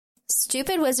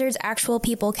Stupid Wizards Actual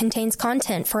People contains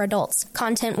content for adults.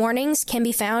 Content warnings can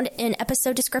be found in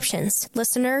episode descriptions.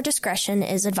 Listener discretion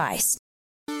is advised.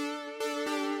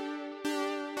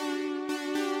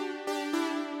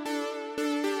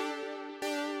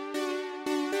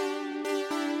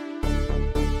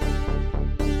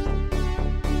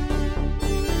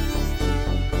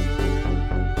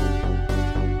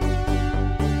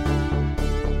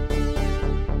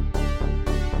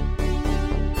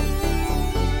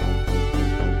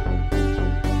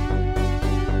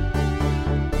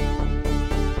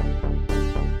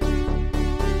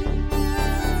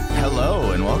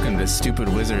 Stupid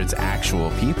Wizards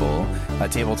Actual People, a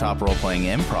tabletop role-playing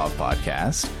improv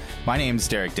podcast. My name's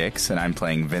Derek Dix, and I'm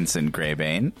playing Vincent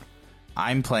Greybane.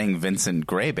 I'm playing Vincent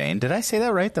Greybane. Did I say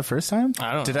that right the first time?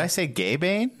 I don't know. Did I say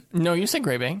Gaybane? No, you said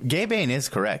Greybane. Gaybane is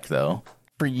correct, though.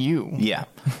 For you. Yeah.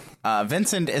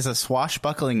 Vincent is a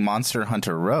swashbuckling monster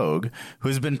hunter rogue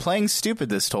who's been playing stupid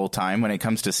this whole time when it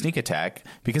comes to sneak attack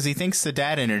because he thinks the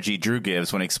dad energy Drew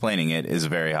gives when explaining it is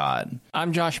very hot.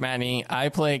 I'm Josh Madney. I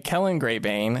play Kellen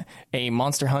Greybane, a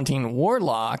monster hunting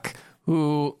warlock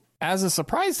who, as a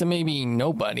surprise to maybe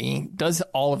nobody, does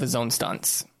all of his own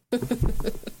stunts.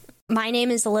 My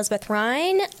name is Elizabeth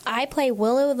Ryan. I play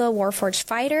Willow the Warforged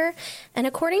Fighter, and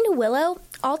according to Willow,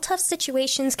 all tough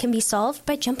situations can be solved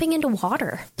by jumping into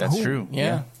water. That's true.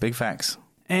 Yeah. Big facts.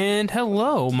 And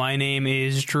hello, my name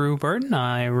is Drew Burton.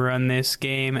 I run this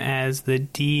game as the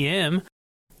DM,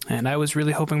 and I was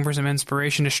really hoping for some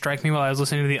inspiration to strike me while I was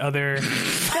listening to the other...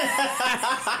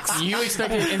 You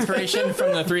expected inspiration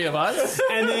from the three of us?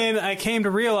 And then I came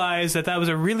to realize that was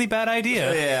a really bad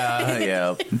idea.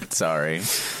 Yeah. Sorry.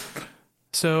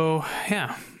 So,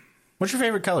 yeah. What's your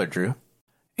favorite color, Drew?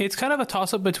 It's kind of a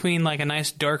toss-up between like a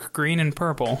nice dark green and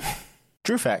purple.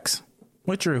 Drew facts.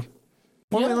 What Drew?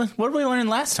 What did we learn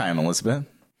last time, Elizabeth?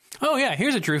 Oh, yeah.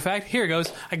 Here's a Drew fact. Here it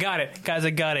goes. I got it. Guys, I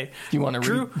got it. You want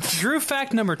to Drew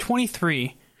fact number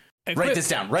 23. Write this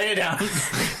down. Write it down.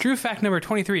 Drew fact number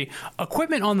 23.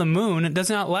 Equipment on the moon does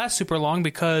not last super long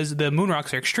because the moon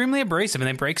rocks are extremely abrasive and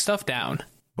they break stuff down.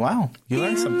 Wow. You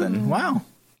learned something. Wow.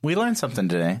 We learned something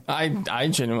today. I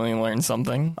genuinely learned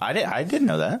something. I didn't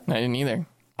know that. I didn't either.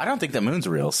 I don't think the moon's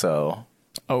real, so...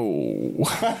 Oh.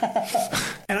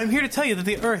 And I'm here to tell you that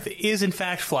the Earth is in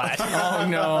fact flat.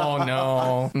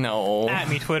 Oh, no. At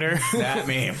me, Twitter. At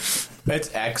me.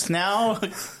 It's X now?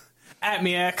 At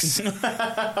me, X.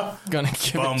 Gonna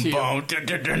give it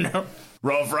to you.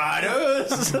 Rough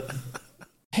Riders.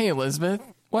 Hey, Elizabeth.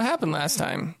 What happened last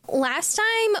time? Last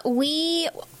time, we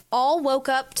all woke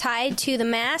up tied to the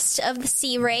mast of the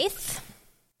Sea Wraith.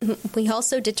 We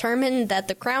also determined that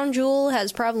the crown jewel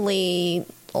has probably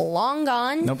long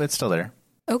gone. Nope, it's still there.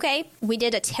 Okay, we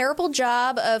did a terrible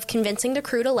job of convincing the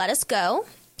crew to let us go.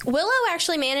 Willow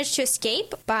actually managed to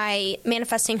escape by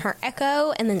manifesting her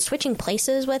echo and then switching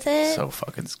places with it. So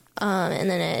fucking... And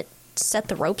then it set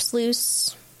the ropes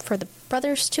loose for the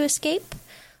brothers to escape.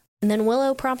 And then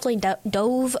Willow promptly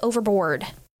dove overboard.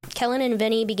 Kellen and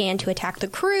Vinny began to attack the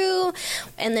crew,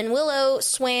 and then Willow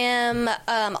swam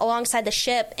alongside the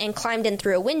ship and climbed in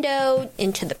through a window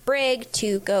into the brig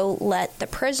to go let the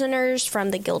prisoners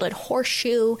from the Gilded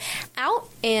Horseshoe out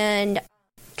and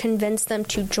convince them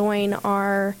to join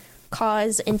our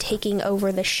cause in taking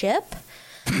over the ship.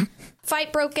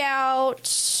 Fight broke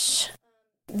out.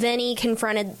 Vinny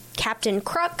confronted Captain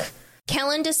Crook.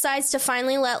 Kellen decides to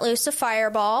finally let loose a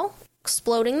fireball,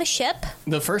 exploding the ship.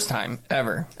 The first time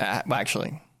ever,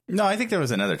 actually. No, I think there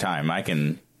was another time. I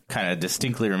can kind of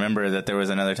distinctly remember that there was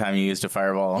another time you used a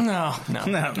fireball. No.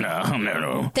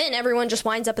 Then everyone just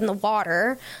winds up in the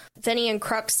water. Vinny and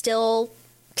Crook still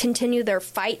continue their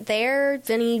fight there.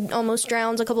 Vinny almost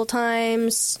drowns a couple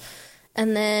times.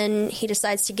 And then he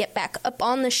decides to get back up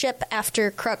on the ship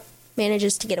after Crook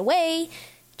manages to get away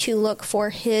to look for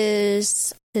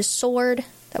his sword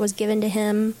that was given to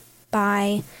him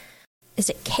by... Is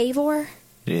it Kavor?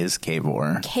 It is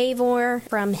Kavor. Kavor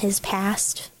from his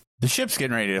past. The ship's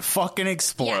getting ready to fucking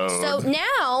explode. Yeah, so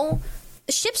now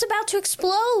the ship's about to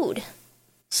explode.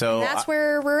 So that's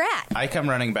where we're at. I come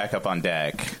running back up on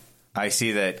deck. I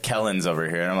see that Kellen's over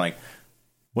here, and I'm like,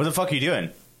 what the fuck are you doing?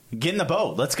 Get in the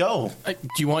boat. Let's go. Do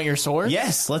you want your sword?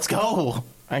 Yes, let's go.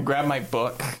 I grab my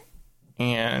book,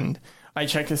 and I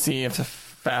check to see if the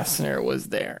fastener was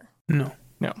there. No.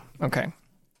 Okay.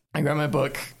 I grab my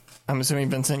book. I'm assuming,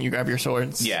 Vincent, you grab your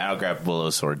swords. Yeah, I'll grab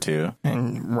Willow's sword, too.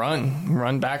 And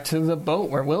run back to the boat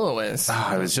where Willow is. Oh,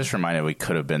 I was just reminded we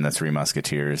could have been the Three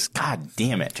Musketeers. God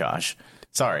damn it, Josh.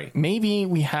 Sorry. Maybe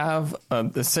we have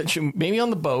maybe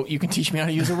on the boat you can teach me how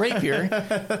to use a rapier,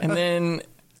 and then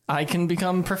I can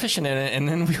become proficient in it, and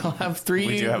then we'll have 3.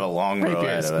 We do have a long row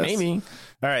ahead of us. Maybe.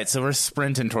 All right, so we're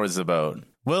sprinting towards the boat.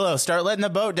 Willow, start letting the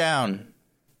boat down.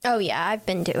 Oh, yeah, I've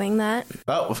been doing that.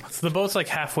 Oh, So the boat's like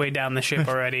halfway down the ship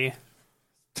already.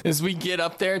 As we get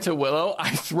up there to Willow, I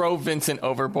throw Vincent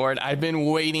overboard. I've been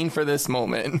waiting for this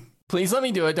moment. Please let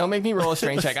me do it. Don't make me roll a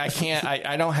strength check. I can't.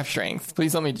 I don't have strength.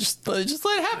 Please let me just let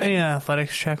it happen. Yeah,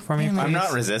 athletics check for me, please. I'm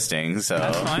not resisting, so.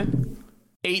 That's fine.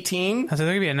 18. I said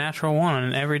there could be a natural 1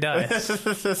 on every dice.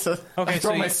 Okay,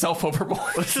 Throw myself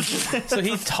overboard. so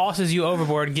he tosses you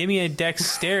overboard. Give me a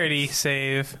dexterity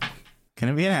save. Can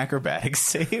it be an acrobatic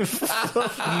save?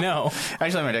 No.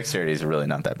 Actually, my dexterity is really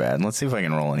not that bad. Let's see if I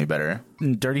can roll any better.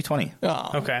 Dirty 20.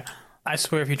 Oh. Okay. I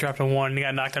swear if you dropped a 1 and you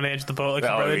got knocked on the edge of the boat like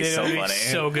your Oh, brother it'd be did, so it would be funny.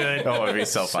 so good. Oh, it'd be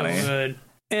so funny. So good.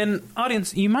 And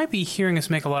audience, you might be hearing us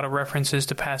make a lot of references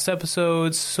to past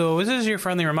episodes, so this is your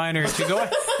friendly reminder to go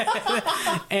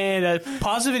ahead and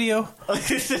pause the video,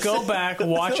 go back,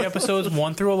 watch episodes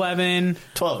 1 through 11.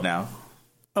 12 now.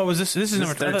 Oh, this is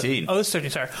number 13. Oh, this is 13.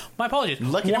 Sorry, my apologies.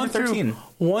 Lucky number 13.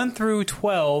 1 through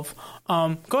 12. Go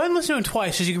ahead and listen to them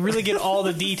twice, so you can really get all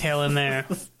the detail in there.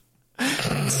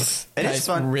 It is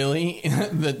fun. Really?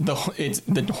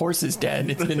 The horse is dead.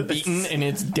 It's been beaten and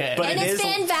it's dead. And it's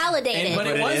been validated. But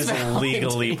But it was is validated.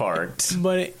 legally parked.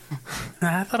 But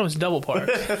I thought it was double parked.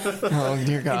 Oh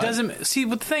dear God! It doesn't. See,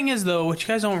 but the thing is, though, what you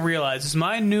guys don't realize is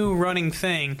my new running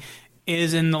thing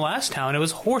is in the last town. It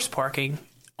was horse parking.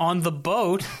 On the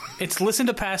boat, it's listen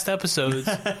to past episodes.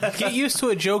 Get used to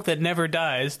a joke that never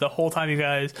dies the whole time, you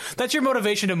guys. That's your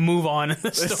motivation to move on in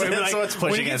the story. That's what's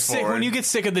pushing when you get us sick, forward. When you get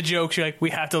sick of the jokes, you're like,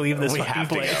 we have to leave this We fucking have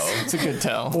to place. go. It's a good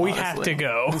tell. We honestly. have to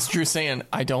go. It's Drew saying,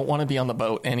 "I don't want to be on the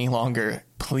boat any longer.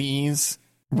 Please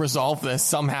resolve this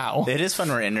somehow." It is fun.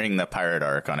 We're entering the pirate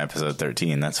arc on episode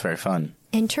 13. That's very fun.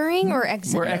 Entering or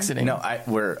exiting? We're exiting. No,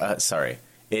 we're sorry.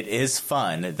 It is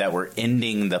fun that we're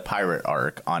ending the pirate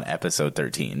arc on episode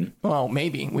 13. Well,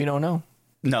 maybe we don't know.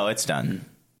 No, it's done.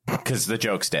 Because the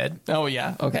joke's dead. Oh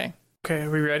yeah. Okay. Okay, are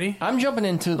we ready? I'm jumping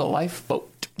into the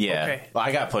lifeboat. Yeah. Okay. Well,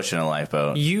 I got pushed in a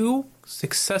lifeboat. You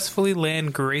successfully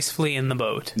land gracefully in the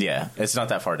boat. Yeah. It's not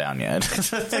that far down yet.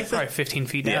 It's like probably 15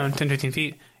 feet down, 10, 15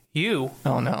 feet. You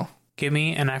Oh no. give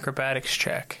me an acrobatics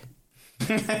check.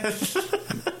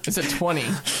 It's a 20.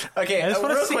 Okay, just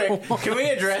wanna real see quick, one. can we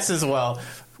address as well?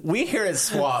 We here at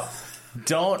Swap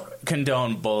don't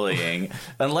condone bullying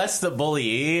unless the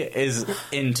bullyee is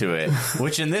into it,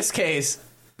 which in this case,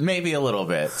 maybe a little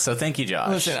bit. So thank you, Josh.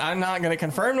 Listen, I'm not going to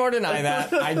confirm nor deny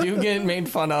that. I do get made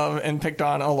fun of and picked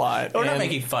on a lot. We're not And-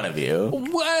 making fun of you.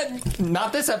 What?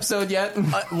 Not this episode yet.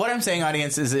 What I'm saying,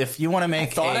 audience, is if you want to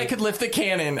make Thought I could lift the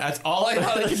cannon. That's all I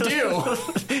thought I could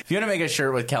do. if you want to make a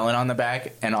shirt with Kellen on the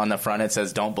back and on the front it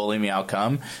says "Don't bully me, I'll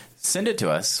come," send it to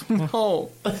us.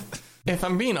 Oh. If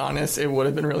I'm being honest, it would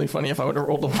have been really funny if I would have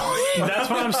rolled a point. That's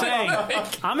what I'm saying.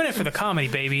 I'm in it for the comedy,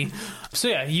 baby. So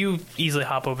yeah, you easily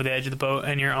hop over the edge of the boat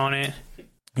and you're on it.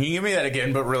 Can you give me that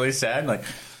again, but really sad? Like,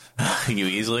 you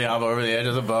easily hop over the edge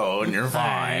of the boat and you're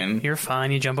fine. You're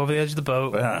fine. You jump over the edge of the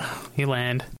boat. You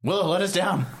land. Willow, let us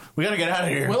down. We gotta get out of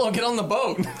here. Willow, get on the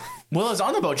boat. Willow's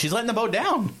on the boat. She's letting the boat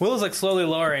down. Willow's like slowly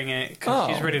lowering it because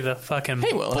Oh. she's ready to fucking.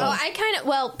 Hey, Willow. Oh, I kind of,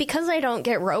 well, because I don't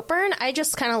get rope burn, I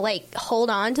just kind of like hold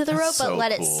on to the rope, so but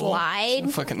let it cool.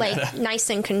 slide, Fucking like meta. nice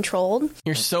and controlled.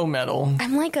 You're so metal.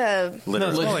 I'm like a,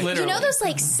 Literally. Literally. you know those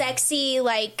like sexy,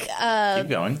 like, Keep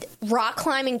going. rock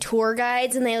climbing tour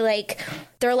guides, and they're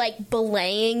like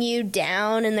belaying you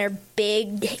down, and their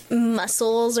big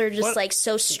muscles are just What? like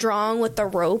so strong with the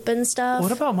rope and stuff.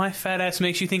 What about my fat ass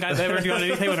makes you think I've ever done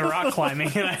anything with a rock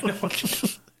climbing? And I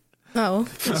don't. Oh,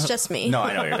 it's just me. No,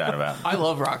 I know what you're talking about. I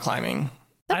love rock climbing.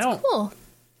 That's I don't- cool.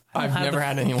 I've have never the-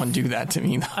 had anyone do that to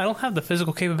me. though. I don't have the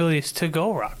physical capabilities to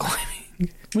go rock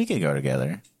climbing. We could go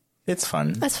together. It's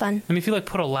fun. That's fun. I mean, if you like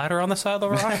put a ladder on the side of the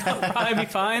rock, I'll probably be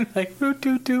fine. Like,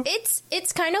 doo.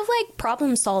 It's kind of like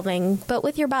problem solving, but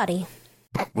with your body.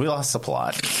 We lost the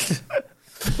plot.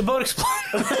 The boat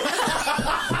exploded.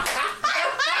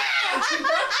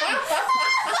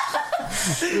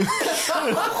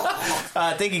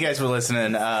 Thank you guys for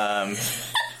listening.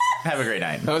 Have a great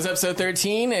night. That was episode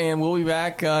 13, and we'll be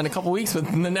back in a couple weeks with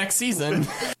the next season.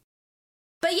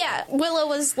 But yeah, Willow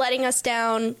was letting us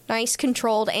down nice,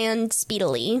 controlled, and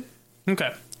speedily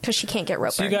Okay. because she can't get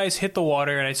rope So you burn. guys hit the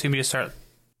water, and I assume you just start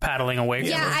paddling away.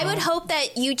 Yeah, from I would hope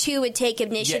that you two would take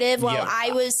initiative while yeah.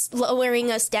 I was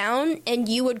lowering us down, and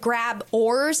you would grab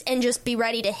oars and just be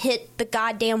ready to hit the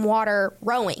goddamn water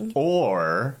rowing.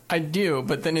 Or I do,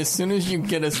 but then as soon as you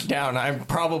get us down, I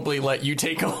probably let you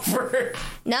take over.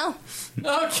 No.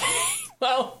 Okay.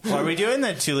 Well, Are we doing the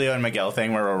Tulio and Miguel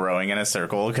thing where we're rowing in a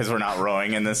circle because we're not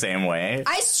rowing in the same way?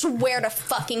 I swear to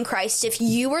fucking Christ, if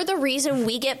you were the reason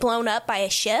we get blown up by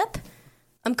a ship,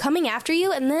 I'm coming after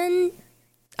you, and then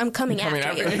I'm coming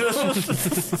after you.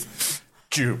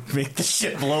 Drew, make the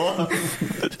ship blow up.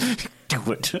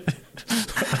 Do it.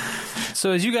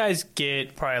 So as you guys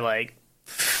get probably like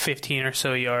 15 or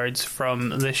so yards from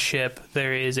the ship,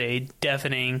 there is a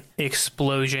deafening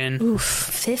explosion. Oof,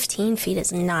 15 feet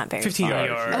is not very 15 far.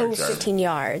 yards. Oh, 15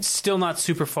 yards. Still not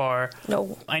super far.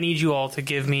 No. I need you all to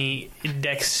give me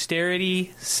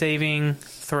dexterity saving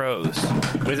throws.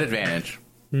 With advantage.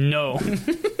 No.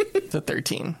 it's a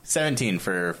 13. 17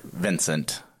 for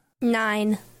Vincent.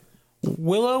 9.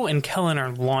 Willow and Kellen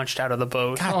are launched out of the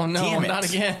boat. God Oh, no, damn it. not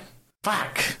again.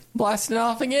 Fuck. Blasting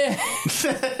off again.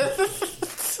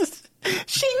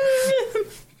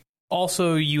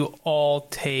 Also, you all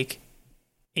take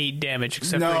 8 damage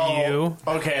except for you,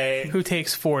 Okay. who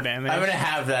takes 4 damage. I'm going to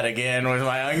have that again with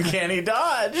my uncanny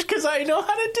dodge because I know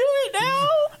how to do it now.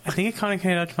 I think a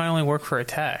uncanny dodge might only work for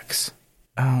attacks.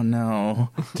 Oh, no.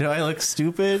 Do I look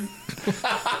stupid?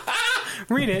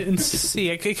 Read it and see.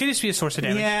 It could just be a source of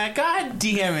damage. Yeah, god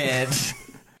damn it.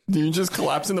 Do you just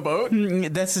collapse in the boat?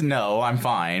 No, I'm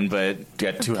fine, but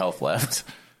got 2 health left.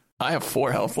 I have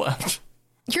 4 health left.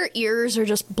 Your ears are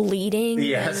just bleeding.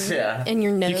 Yes, yeah. And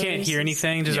your nose. You can't hear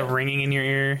anything, just a ringing in your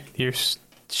ear. You're It's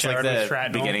showered like with the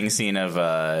shrapnel. beginning scene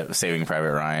of Saving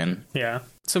Private Ryan. Yeah.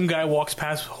 Some guy walks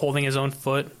past holding his own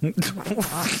foot. He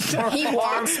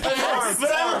walks past.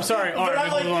 Arm, sorry,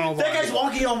 arm. that guy's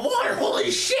walking on water.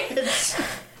 Holy shit!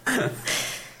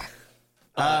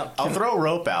 I'll throw a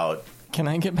rope out. Can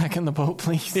I get back in the boat,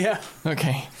 please? Yeah.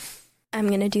 Okay. I'm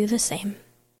going to do the same.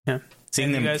 Yeah. Seeing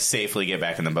And them you guys- safely get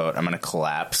back in the boat, I'm going to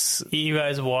collapse. You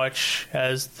guys watch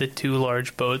as the 2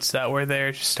 large boats that were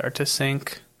there just start to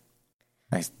sink.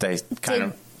 I kind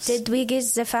of... Did we get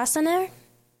the fastener?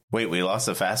 Wait, we lost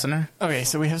the fastener? Okay,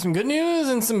 so we have some good news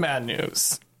and some bad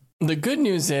news. The good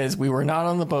news is we were not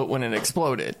on the boat when it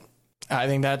exploded. I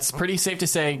think that's pretty safe to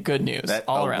say good news That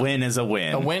all a around. win is a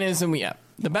win. A win is we yeah.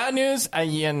 The bad news,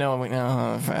 we don't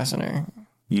have a fastener.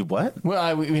 You what?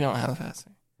 Well, we don't have a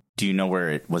fastener. Do you know where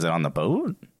it... Was it on the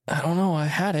boat? I don't know. I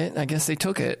had it. I guess they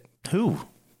took it. Who?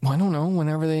 Well, I don't know.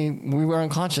 Whenever we were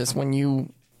unconscious when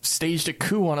you staged a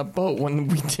coup on a boat when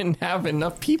we didn't have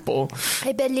enough people.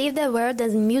 I believe the word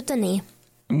is mutiny.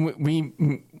 We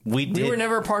We were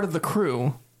never part of the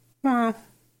crew. I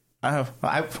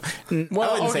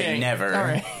wouldn't say never. All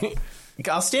right.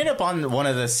 I'll stand up on one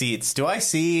of the seats. Do I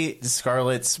see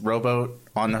Scarlett's rowboat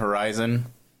on the horizon?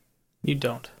 You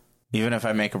don't. Even if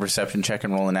I make a perception check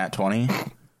and roll a nat 20?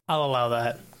 I'll allow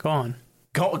that. Go on.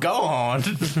 Go on.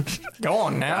 Go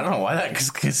on now. I don't know why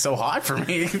that's so hot for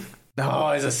me. Oh,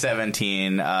 it's a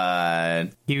 17.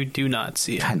 You do not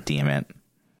see it. God damn it.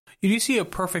 You do see a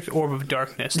perfect orb of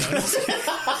darkness.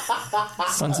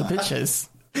 Sons of bitches.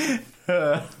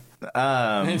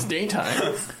 It's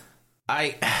daytime.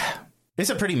 It's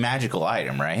a pretty magical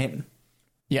item, right?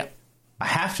 Yeah. I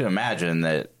have to imagine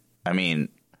that, I mean,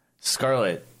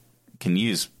 Scarlett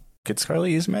could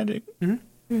Scarlett use magic?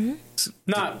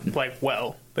 Not like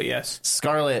well, but yes.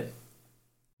 Scarlett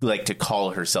like to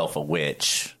call herself a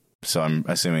witch, so I'm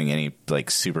assuming any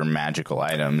like super magical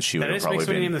items she would That have is probably makes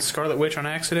me name been. the Scarlet Witch on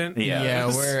accident. Yeah,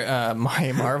 We're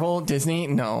Marvel, Disney.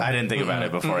 No, I didn't think about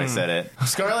it before I said it.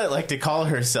 Scarlett like to call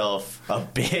herself a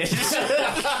bitch.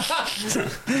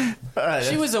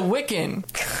 she was a Wiccan,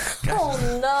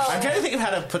 Oh, no. I'm trying to think of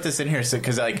how to put this in here,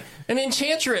 because like an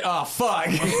enchantress. Oh fuck!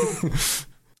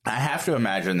 I have to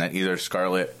imagine that either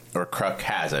Scarlett or Kruk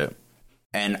has it,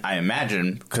 and I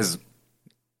imagine because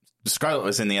Scarlett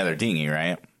was in the other dinghy,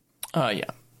 right? Yeah.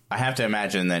 I have to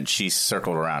imagine that she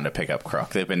circled around to pick up Kruk.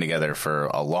 They've been together for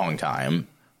a long time.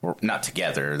 Or not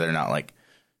together. They're not like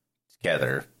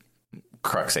together.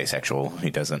 Kruk's asexual. He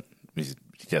doesn't.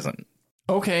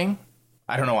 Okay.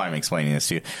 I don't know why I'm explaining this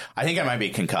to you. I think I might be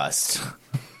concussed.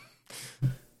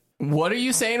 What are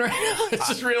you saying right now? I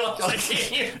just realized I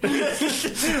can't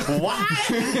hear.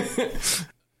 What?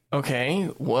 Okay.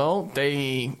 Well,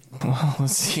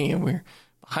 let's see. We're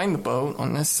behind the boat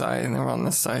on this side, and they were on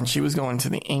this side. And she was going to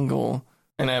the angle,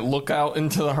 and I look out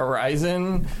into the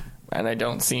horizon, and I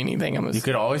don't see anything. You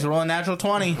could always roll a natural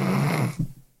 20.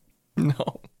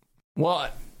 No. Well,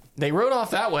 they rode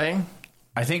off that way.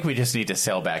 I think we just need to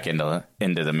sail back into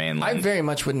the I mainland. very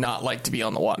much would not like to be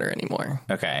on the water anymore.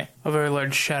 Okay. A very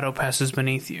large shadow passes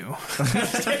beneath you.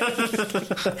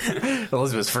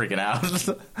 Elizabeth's freaking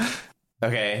out.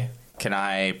 Okay. Can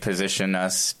I position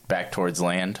us back towards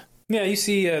land? Yeah, you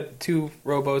see 2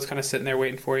 rowboats kind of sitting there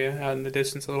waiting for you out in the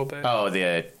distance a little bit. Oh,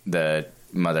 the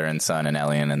mother and son and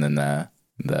Elian, and then the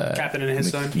Captain and his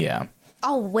son. Yeah.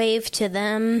 I'll wave to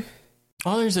them.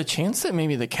 Oh, there's a chance that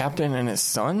maybe the captain and his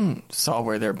son saw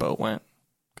where their boat went.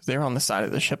 Because they were on the side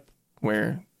of the ship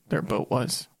where their boat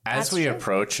was. As we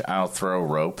approach, I'll throw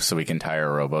rope so we can tie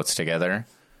our rowboats together.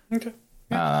 Okay.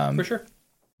 Yeah, for sure.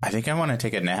 I think I want to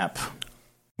take a nap.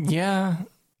 Yeah,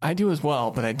 I do as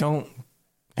well, but I don't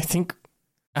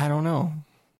know.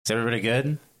 Is everybody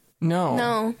good?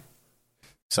 No.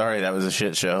 Sorry, that was a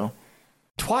shit show.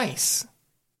 Twice.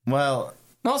 Well,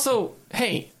 Also,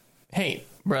 hey,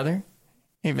 brother.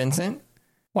 Hey, Vincent.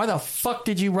 Why the fuck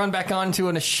did you run back onto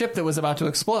a ship that was about to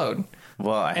explode?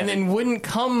 well, And then wouldn't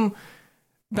come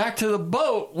back to the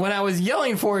boat when I was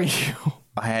yelling for you?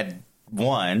 I had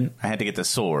to get the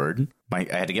sword. I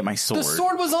had to get my sword. The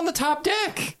sword was on the top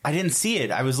deck. I didn't see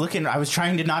it. I was looking. I was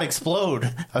trying to not explode.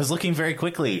 I was looking very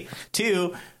quickly.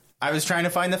 2, I was trying to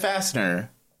find the fastener.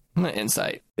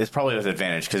 Insight. It's probably with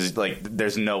advantage because,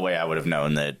 there's no way I would have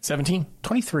known that. 17.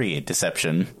 23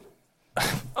 deception.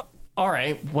 All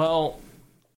right, well,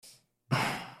 it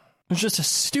was just a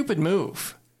stupid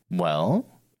move. Well,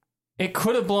 It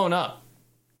could have blown up.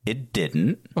 it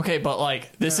didn't. Okay, but,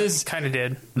 this is... Kind of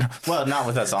did. Well, not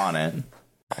with us on it.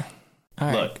 All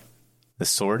right. Look, the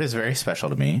sword is very special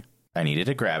to me. I needed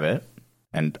to grab it,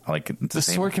 and The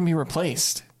sword can be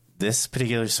replaced. This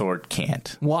particular sword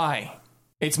can't. Why?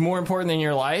 It's more important than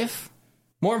your life?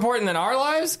 More important than our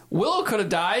lives? Willow could have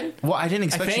died, Well, I didn't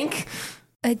I expect. think.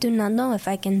 I do not know if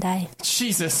I can die.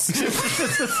 Jesus.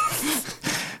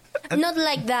 Not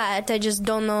like that. I just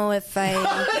don't know if I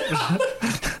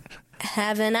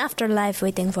have an afterlife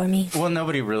waiting for me. Well,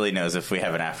 nobody really knows if we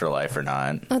have an afterlife or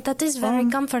not. Oh, that is very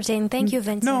comforting. Thank you,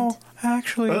 Vincent. No,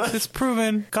 actually, it's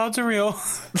proven. Gods are real.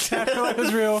 Afterlife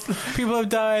is real. People have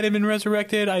died and been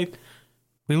resurrected.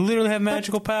 We literally have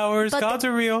magical powers. but- Gods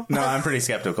are real. No, I'm pretty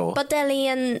skeptical. But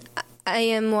Elian, I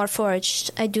am more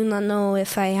forged. I do not know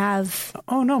if I have...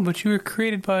 Oh, no, but you were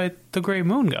created by the Great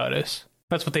Moon Goddess.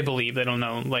 That's what they believe. They don't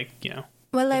know,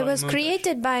 Well, I About was moon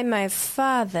created by my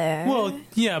father. Well,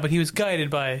 yeah, but he was guided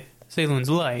by Salun's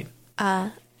light.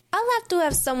 I'll have to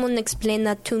have someone explain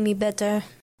that to me better.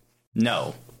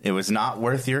 No, it was not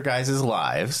worth your guys'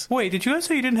 lives. Wait, did you guys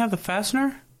say you didn't have the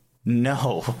fastener?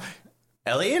 No.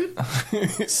 Elian?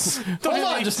 Hold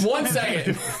on just 1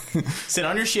 second. Sit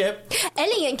on your ship.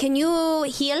 Elian, can you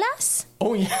heal us?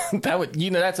 Oh, yeah.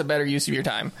 That's a better use of your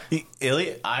time.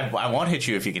 Elian, I won't hit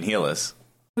you if you can heal us.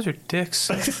 Those are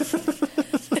dicks. I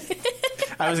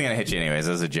wasn't going to hit you anyways.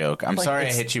 That was a joke. I'm sorry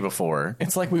I hit you before.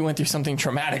 It's like we went through something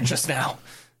traumatic just now.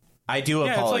 I do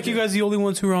Yeah, apologize. it's like you guys are the only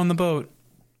ones who were on the boat.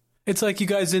 It's like you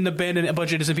guys didn't abandon a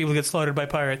bunch of innocent people get slaughtered by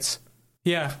pirates.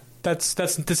 Yeah, that's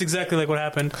exactly like what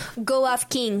happened. Go off,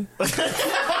 King.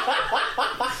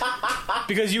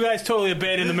 Because you guys totally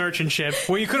abandoned the merchant ship,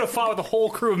 where you could have fought with a whole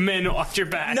crew of men off your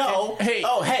back. No. Hey.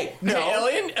 Oh, hey. No.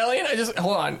 Hey, Elian,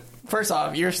 hold on. First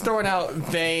off, you're throwing out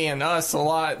they and us a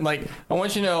lot. I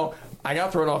want you to know, I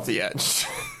got thrown off the edge.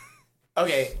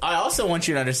 Okay, I also want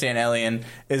you to understand, Elian,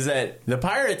 is that the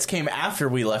pirates came after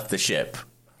we left the ship.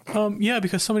 Yeah,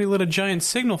 because somebody lit a giant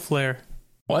signal flare.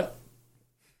 What?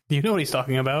 You know what he's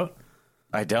talking about.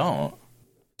 I don't.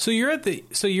 So you're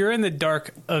in the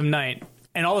dark of night,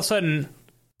 and all of a sudden,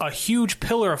 a huge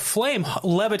pillar of flame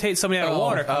levitates somebody out of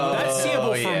water. That's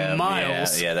seeable for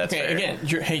miles. Yeah, that's Okay, fair. again,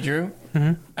 hey, Drew.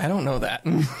 I don't know that.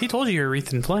 He told you you're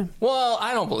wreathed in flame. Well,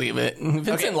 I don't believe it.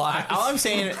 Vincent lies. All I'm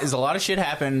saying is a lot of shit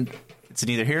happened. It's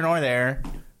neither here nor there.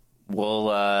 We'll,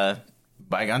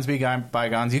 bygones be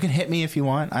bygones. You can hit me if you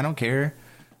want. I don't care.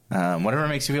 Whatever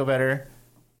makes you feel better.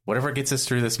 Whatever gets us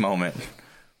through this moment.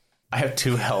 I have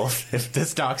 2 health. If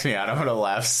this knocks me out, I'm going to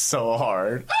laugh so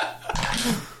hard.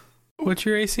 What's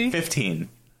your AC? 15.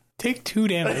 Take 2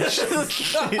 damage.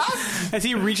 As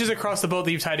he reaches across the boat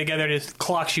that you've tied together and just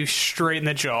clocks you straight in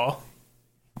the jaw.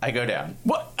 I go down.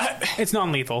 What? It's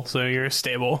non-lethal, so you're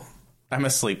stable. I'm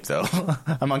asleep, though.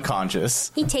 I'm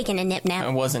unconscious. He taking a nip I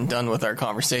now. wasn't done with our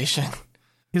conversation.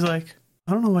 He's like,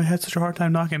 I don't know why I had such a hard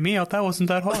time knocking me out. That wasn't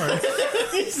that hard.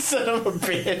 You son of a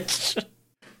bitch.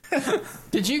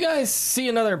 Did you guys see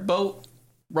another boat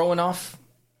rowing off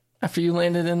after you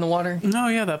landed in the water? No,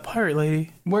 yeah, that pirate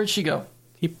lady. Where'd she go?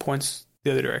 He points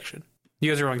the other direction.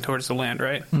 You guys are rowing towards the land,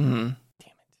 right?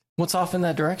 What's off in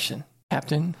that direction?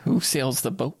 Captain, who sails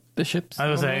the boat, the ships? I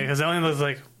was saying, because Ellen was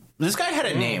like, This guy had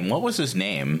a name. What was his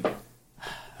name?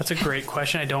 that's a great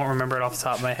question. I don't remember it off the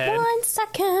top of my head. 1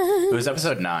 second. It was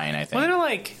episode 9, I think. Wasn't it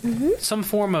like some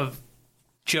form of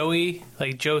Joey,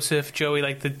 like Joseph, Joey,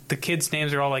 like the kids'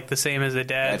 names are all like the same as the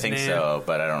dad's I think name. so,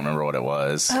 but I don't remember what it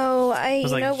was. Oh, It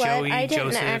was like you know Joey, what? I didn't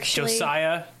Joseph, actually.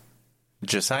 Josiah.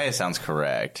 Josiah sounds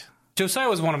correct. Josiah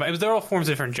was one of them. They're all forms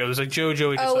of different Joes. Like Joey,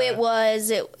 Josiah. Oh, it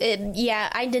was. Yeah,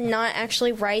 I did not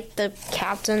actually write the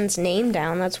captain's name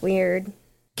down. That's weird.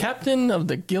 Captain of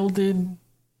the Gilded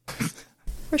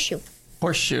Horseshoe.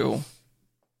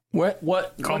 What's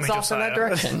off in that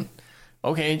direction?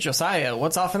 Okay, Josiah,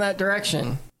 what's off in that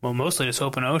direction? Well, mostly just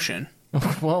open ocean.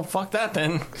 Well, fuck that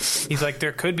then. He's like,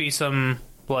 there could be some,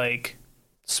 like,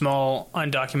 small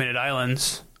undocumented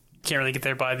islands. Can't really get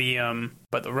there by the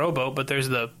rowboat, but there's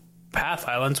the Path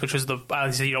Islands, which is the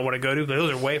islands that you don't want to go to. But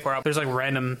those are way far out. There's like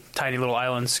random tiny little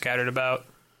islands scattered about.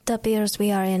 It appears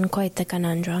we are in quite the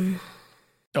conundrum.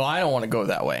 Oh, I don't want to go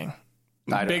that way.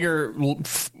 Bigger,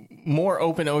 more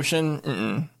open ocean.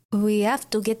 Mm-mm. We have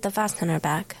to get the fastener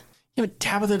back. Yeah, but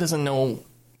Tabitha doesn't know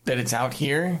that it's out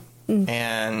here,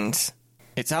 and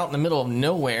it's out in the middle of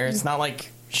nowhere. It's not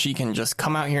like she can just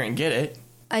come out here and get it.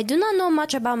 I do not know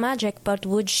much about magic, but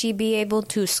would she be able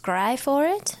to scry for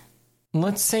it?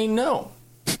 Let's say no.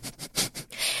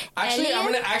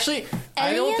 Actually,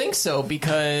 I don't think so,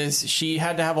 because she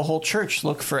had to have a whole church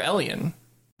look for Elian.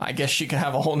 I guess she could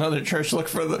have a whole nother church look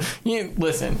for the...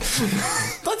 listen.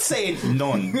 Let's say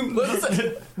none.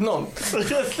 None.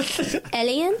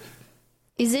 Elian?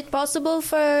 Is it possible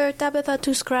for Tabitha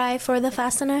to scry for the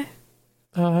fastener?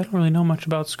 I don't really know much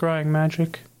about scrying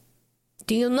magic.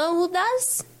 Do you know who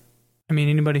does? I mean,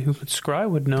 anybody who could scry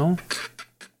would know.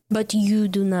 But you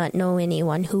do not know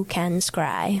anyone who can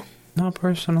scry. Not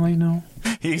personally, no.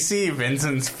 You see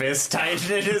Vincent's fist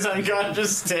tighten in his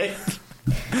unconscious state.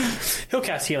 He'll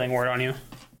cast Healing Word on you.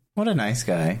 What a nice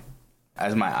guy.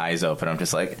 As my eyes open, I'm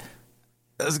just like,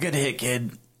 that was a good hit,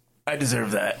 kid. I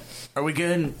deserve that. Are we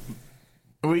good?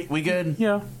 Are we good?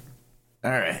 Yeah.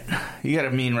 All right. You got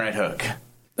a mean right hook.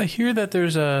 I hear that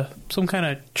there's some kind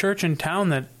of church in town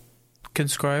that can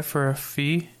scry for a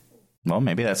fee. Well,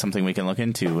 maybe that's something we can look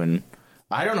into. And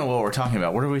I don't know what we're talking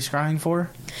about. What are we scrying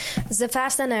for? The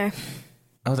fastener.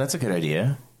 Oh, that's a good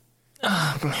idea.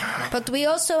 But we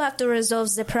also have to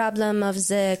resolve the problem of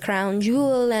the crown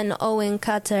jewel and Owen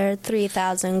Cutter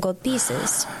 3,000 gold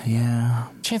pieces. Yeah.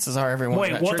 Chances are everyone in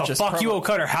Wait, that what church the is fuck, you owe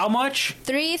Cutter? How much?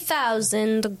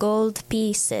 3,000 gold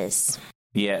pieces.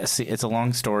 Yeah, see, it's a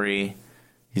long story.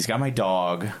 He's got my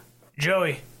dog.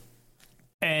 Joey.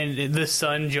 And the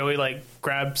son, Joey, like,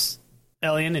 grabs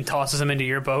Elian and tosses him into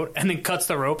your boat and then cuts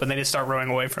the rope and they just start rowing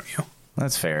away from you.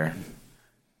 That's fair.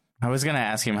 I was going to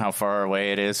ask him how far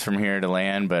away it is from here to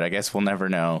land, but I guess we'll never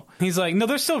know. He's like, no,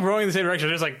 they're still rowing in the same direction.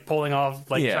 They're just, like, pulling off,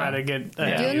 like, trying to get...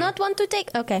 Do you not want to take...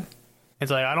 Okay.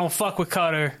 It's like, I don't fuck with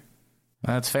Cutter.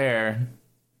 That's fair.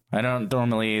 I don't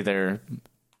normally either.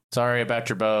 Sorry about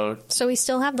your boat. So we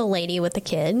still have the lady with the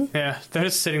kid. Yeah, they're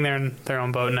just sitting there in their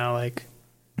own boat now, like...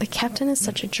 The captain is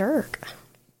such a jerk.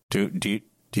 Do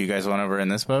you guys want over in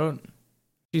this boat?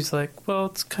 She's like, well,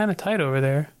 it's kind of tight over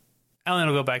there. Alan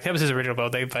will go back. That was his original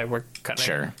boat. They were cutting.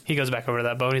 Sure. He goes back over to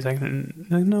that boat. He's like,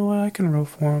 no, I can row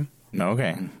for him.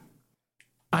 Okay.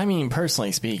 I mean,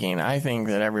 personally speaking, I think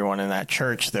that everyone in that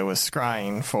church that was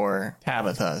scrying for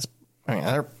Tabitha,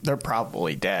 they're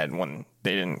probably dead when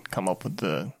they didn't come up with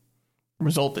the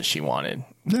result that she wanted.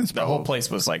 The whole place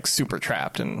was like super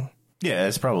trapped, and yeah,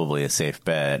 it's probably a safe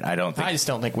bet. I just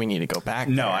don't think we need to go back.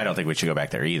 No, there. I don't think we should go back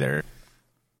there either.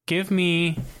 Give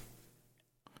me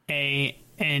a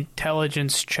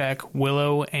intelligence check,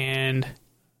 Willow and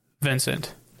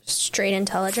Vincent. Straight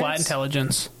intelligence? Flat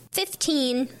intelligence.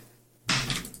 15.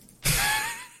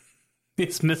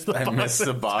 He's missed the box. I missed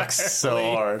the box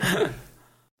so hard.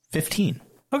 15.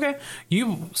 Okay.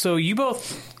 You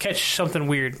both catch something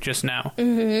weird just now.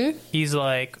 Mm-hmm. He's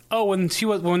like, oh, when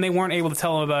they weren't able to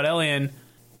tell him about Elian,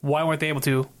 why weren't they able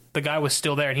to? The guy was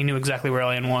still there and he knew exactly where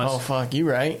Elian was. Oh, fuck, you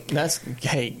right.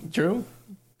 Hey, Drew,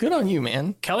 good on you,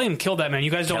 man. Kellyan killed that man.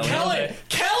 You guys don't know that.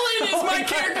 Kellyan is my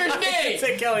character's name!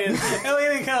 Say Kellyan.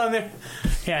 Elian and Kellyan there.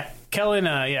 Yeah, Kellyan,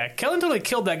 Kellyan totally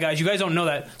killed that guy. You guys don't know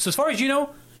that. So as far as you know,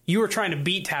 you were trying to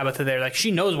beat Tabitha there. Like,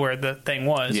 she knows where the thing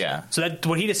was. Yeah. So that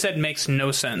what he just said makes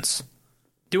no sense.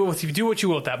 Do what you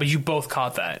will with that, but you both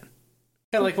caught that. Kind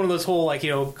of like one of those whole, like,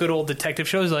 good old detective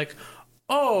shows, like,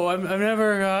 oh,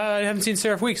 I haven't seen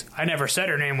Sarah for weeks. I never said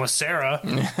her name was Sarah.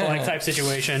 Like, type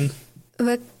situation.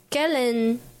 But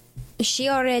Kellyn, she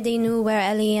already knew where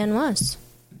Elian was.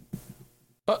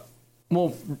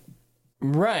 Well,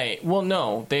 right. Well,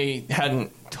 no, they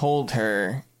hadn't told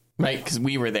her, right? Because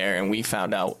we were there and we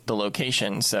found out the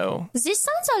location, so... This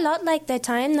sounds a lot like the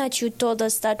time that you told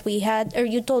us that we had, or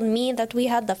you told me that we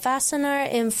had the fastener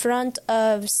in front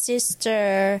of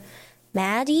Sister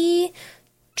Maddie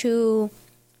to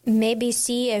maybe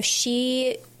see if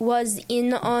she was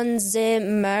in on the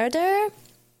murder.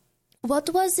 What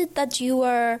was it that you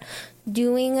were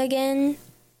doing again?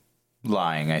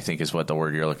 Lying, I think, is what the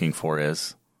word you're looking for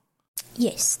is.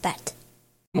 Yes, that.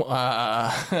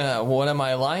 What am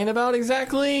I lying about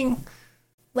exactly?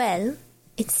 Well,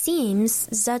 it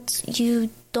seems that you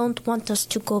don't want us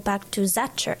to go back to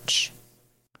that church.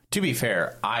 To be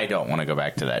fair, I don't want to go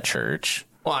back to that church.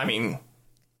 Well, I mean,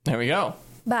 there we go.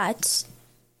 But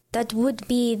that would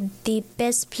be the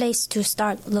best place to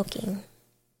start looking.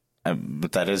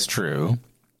 But that is true.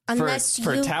 Unless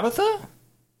for Tabitha?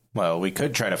 Well, we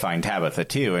could try to find Tabitha,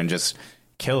 too, and just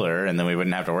kill her, and then we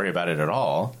wouldn't have to worry about it at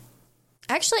all.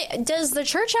 Actually, does the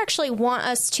church actually want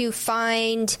us to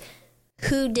find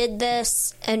who did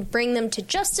this and bring them to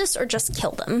justice, or just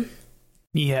kill them?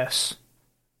 Yes.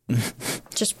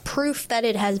 Just proof that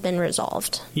it has been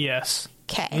resolved. Yes.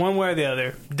 Okay. One way or the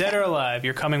other. Dead or alive,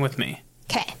 you're coming with me.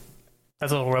 Okay.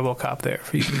 That's a little RoboCop there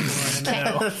for you.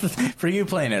 For you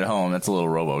playing at home, that's a little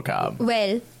RoboCop.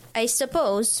 Well, I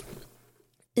suppose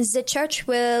the church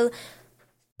will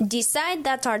decide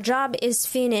that our job is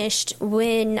finished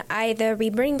when either we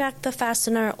bring back the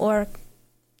fastener or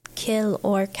kill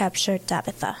or capture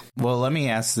Tabitha. Well, let me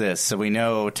ask this. So we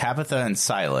know Tabitha and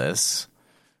Silas.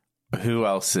 Who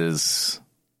else is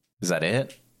that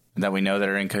it? That we know that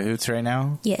are in cahoots right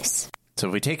now? Yes. So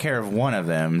if we take care of one of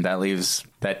them,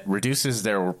 that reduces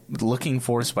their looking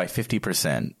force by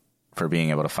 50% for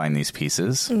being able to find these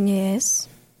pieces. Yes.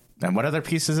 And what other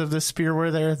pieces of the spear were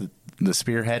there? The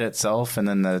spearhead itself and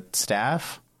then the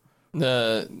staff?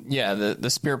 The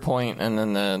spear point and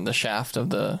then the shaft of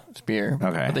the spear.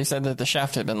 Okay. But they said that the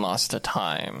shaft had been lost to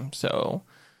time, so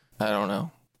I don't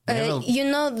know.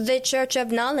 The Church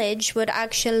of Knowledge would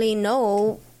actually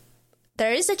know.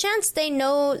 There is a chance they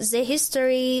know the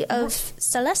history of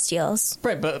Celestials.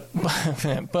 Right, but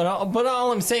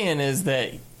all I'm saying is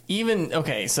that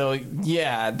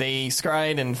they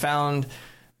scried and found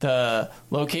the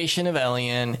location of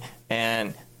Elian,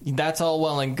 and that's all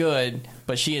well and good,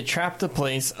 but she had trapped the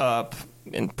place up,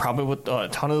 and probably with a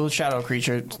ton of those shadow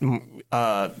creature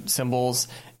symbols,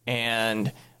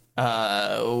 and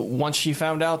once she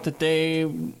found out that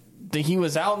he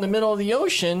was out in the middle of the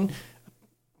ocean,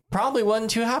 probably wasn't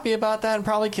too happy about that and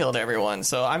probably killed everyone.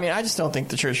 So, I mean, I just don't think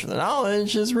the Church of the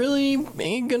Knowledge is really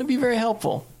going to be very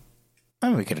helpful. I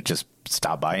mean, we could have just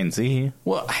stopped by and see.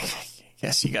 Well, I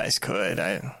guess you guys could.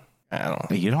 I don't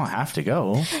know. You don't have to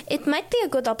go. It might be a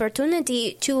good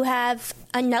opportunity to have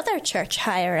another church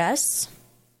hire us.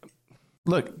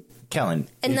 Look, Kellen,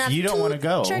 And if you don't want to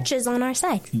go, churches on our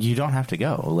side. you don't have to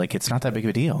go. Like, it's not that big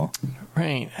of a deal.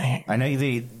 Right. I know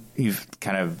you've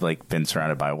kind of like been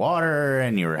surrounded by water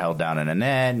and you were held down in a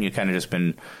net and you kind of just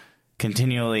been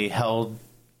continually held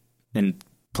in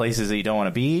places that you don't want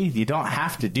to be. You don't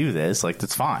have to do this. Like,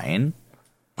 that's fine.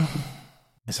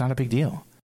 It's not a big deal.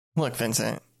 Look,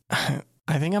 Vincent,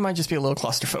 I think I might just be a little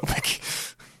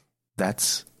claustrophobic.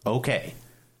 That's okay.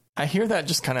 I hear that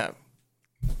just kind of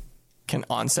can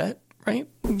onset, right?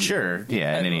 Sure.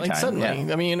 Yeah. At any like time. suddenly.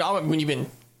 Yeah. I mean, when you've been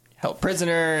held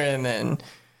prisoner and then,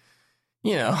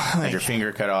 Had your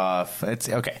finger cut off. It's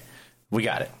okay. We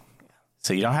got it.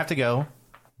 So you don't have to go,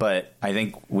 but I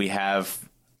think we have.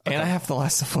 And I have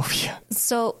thalassophobia.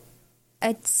 So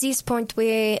at this point,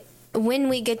 when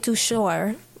we get to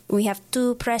shore, we have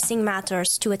two pressing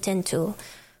matters to attend to.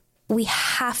 We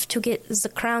have to get the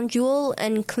crown jewel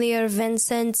and clear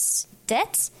Vincent's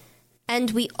debts,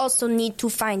 and we also need to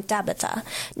find Tabitha.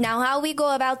 Now, how we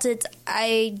go about it,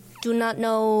 I do not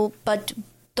know, but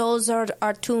those are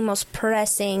our two most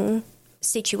pressing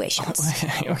situations.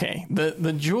 Okay.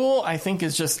 The jewel, I think,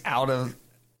 is just out of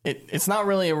it. It's not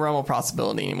really a realm of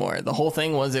possibility anymore. The whole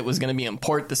thing was it was going to be in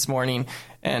port this morning,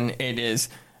 and it is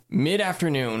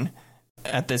mid-afternoon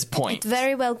at this point. It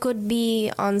very well could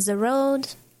be on the road.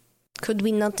 Could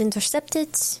we not intercept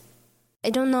it? I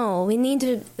don't know. We need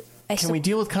to... Can we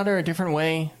deal with Cutter a different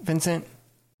way, Vincent?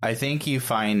 I think you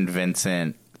find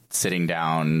Vincent sitting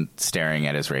down, staring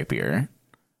at his rapier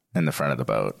in the front of the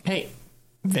boat. Hey,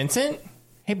 Vincent?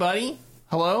 Hey, buddy?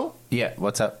 Hello? Yeah,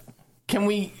 what's up? Can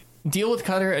we deal with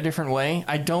Cutter a different way?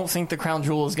 I don't think the crown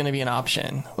jewel is going to be an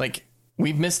option. Like,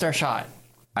 we've missed our shot.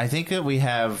 I think that we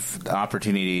have the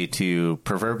opportunity to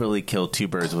proverbially kill two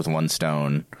birds with one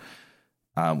stone.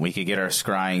 We could get our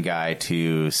scrying guy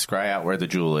to scry out where the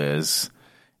jewel is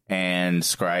and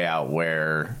scry out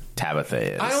where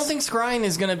Tabitha is. I don't think scrying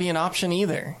is going to be an option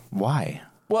either. Why?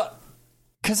 Well,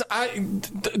 because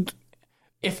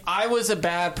if I was a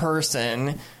bad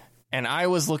person and I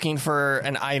was looking for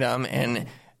an item and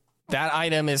that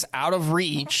item is out of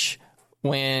reach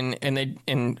and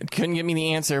couldn't give me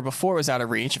the answer before it was out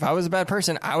of reach, if I was a bad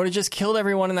person, I would have just killed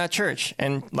everyone in that church.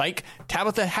 And like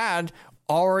Tabitha had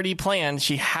already planned,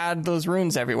 she had those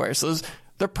runes everywhere. So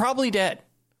They're probably dead.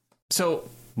 So,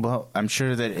 Well, I'm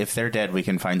sure that if they're dead, we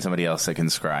can find somebody else that can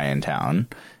scry in town.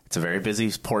 It's a very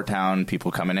busy port town.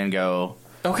 People come in and go.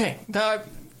 okay,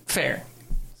 fair.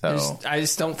 So I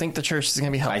just don't think the church is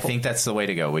going to be helpful. I think that's the way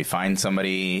to go. We find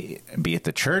somebody, be at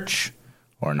the church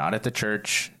or not at the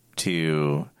church,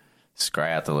 to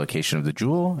scry out the location of the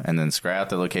jewel and then scry out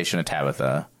the location of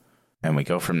Tabitha, and we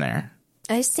go from there.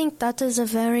 I think that is a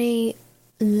very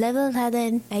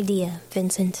level-headed idea,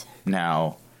 Vincent.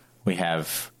 Now, we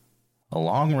have a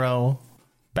long row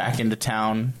back into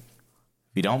town.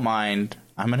 If you don't mind,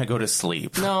 I'm going to go to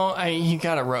sleep. No, you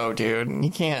got to row, dude.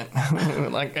 You can't.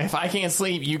 Like, if I can't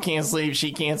sleep, you can't sleep,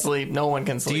 she can't sleep, no one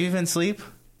can sleep. Do you even sleep?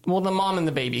 Well, the mom and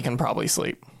the baby can probably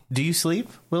sleep. Do you sleep,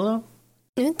 Willow?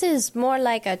 It is more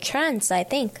like a trance, I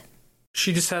think.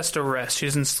 She just has to rest. She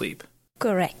doesn't sleep.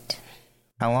 Correct.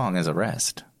 How long is a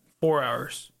rest? 4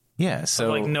 hours. Yeah, so...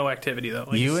 Like, no activity, though.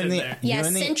 Like, You sit and the- there. Yeah, You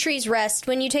and the- sentry's rest.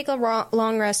 When you take a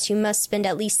long rest, you must spend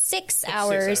at least 6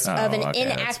 hours hours. of an Oh, okay,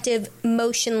 inactive,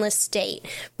 motionless state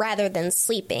rather than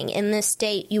sleeping. In this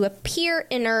state, you appear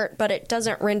inert, but it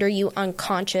doesn't render you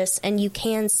unconscious, and you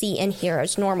can see and hear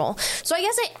as normal. So I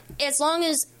guess as long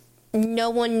as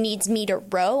no one needs me to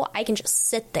row, I can just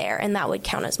sit there, and that would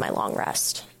count as my long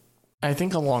rest. I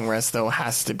think a long rest, though,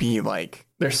 has to be like,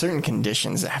 there's certain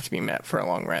conditions that have to be met for a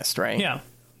long rest, right? Yeah.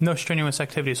 No strenuous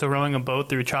activity. So rowing a boat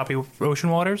through choppy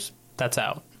ocean waters, that's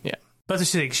out. Yeah. That's what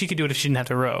she thinks. She could do it if she didn't have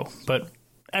to row, but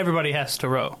everybody has to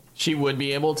row. She would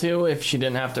be able to if she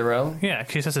didn't have to row. Yeah,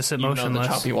 she just has to sit You know, motionless.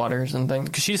 the choppy waters and things.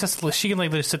 Because she just has to, she can like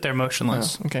just sit there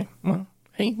motionless. Oh, okay. Well,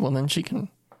 hey, well then she can.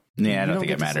 Yeah, I don't think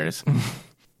get it to matters.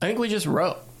 I think we just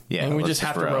row. Yeah, and we let's just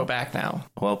have to row. row back now.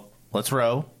 Well, let's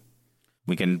row.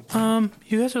 We can...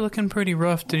 You guys are looking pretty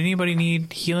rough. Did anybody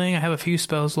need healing? I have a few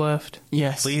spells left.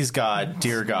 Yes. Please, God,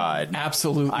 dear God.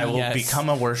 Absolutely. I will yes. become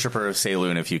a worshiper of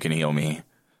Saloon if you can heal me.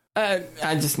 I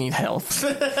just need health.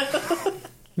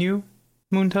 You,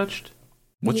 Moon Touched?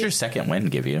 What's your second wind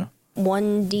give you?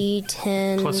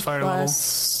 1d10 Plus fire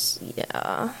plus,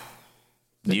 yeah.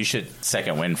 You should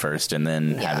second wind first and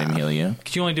then have Yeah. him heal you.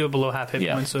 Because you only do it below half hit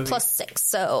Yeah. points. So, Plus 6,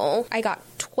 so I got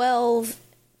 12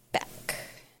 back.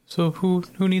 so who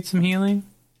needs some healing?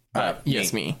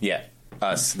 Yes, me. Yeah,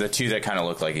 us. The two that kind of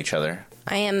look like each other.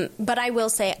 But I will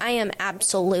say, I am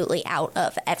absolutely out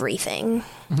of everything.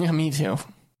 Yeah, me too.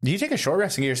 Do you take a short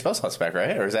rest and get your spell slots back,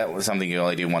 right? Or is that something you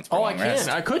only do once per Oh, long I can. rest?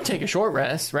 I could take a short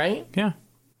rest, right? Yeah.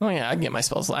 Oh yeah, I'd get my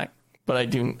spells back.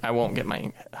 But I won't get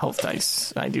my health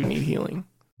dice. I do need healing.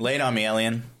 Lay it on me,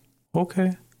 Alien.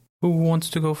 Okay. Who wants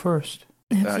to go first?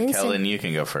 Vincent, Kellen, you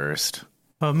can go first.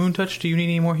 Moon Touch, do you need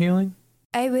any more healing?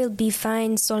 I will be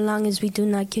fine so long as we do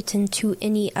not get into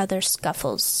any other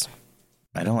scuffles.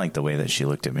 I don't like the way that she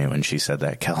looked at me when she said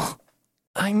that, Kel.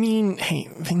 I mean, hey,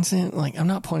 Vincent, like, I'm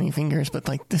not pointing fingers, but,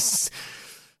 like, this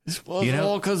was You know-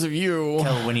 all because of you.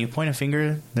 Kel, when you point a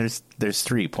finger, there's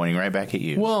 3 pointing right back at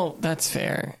you. Well, that's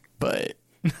fair, but...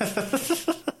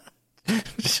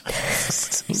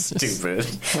 Stupid.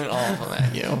 Point all of them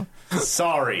at you.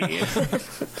 Sorry.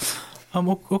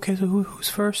 Okay, so who's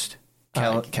first?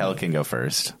 Kel can go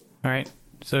first. All right.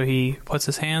 So he puts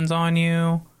his hands on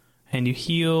you, and you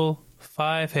heal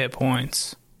 5 hit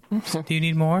points. Do you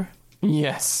need more?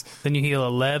 Yes. Then you heal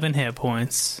 11 hit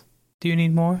points. Do you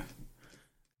need more?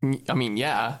 I mean,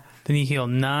 yeah. Then you heal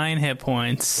 9 hit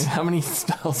points. How many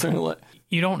spells are left?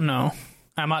 You don't know.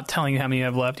 I'm not telling you how many you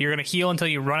have left. You're going to heal until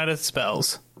you run out of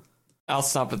spells. I'll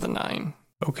stop at the 9.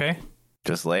 Okay.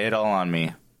 Just lay it all on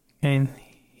me. And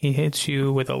he hits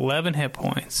you with 11 hit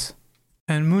points.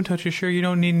 And Moontouch, you sure you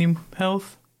don't need any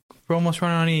health? We're almost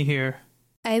running on E here.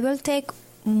 I will take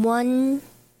 1.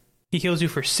 He heals you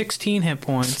for 16 hit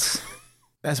points.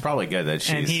 That's probably good that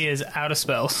she's... And he is out of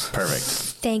spells. Perfect.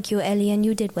 Thank you, Elian.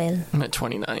 You did well. I'm at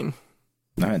 29.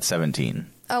 I'm at 17.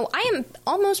 Oh, I am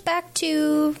almost back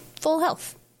to full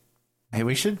health. Hey,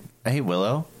 Hey,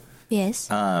 Willow. Yes.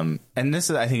 And this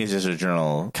is, I think, is just a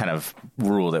general kind of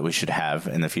rule that we should have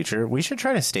in the future. We should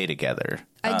try to stay together.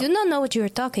 I do not know what you are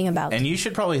talking about. And you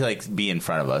should probably like be in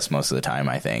front of us most of the time,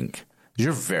 I think.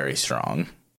 You're very strong.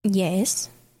 Yes.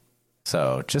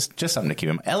 So just something to keep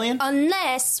him. Elian?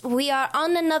 Unless we are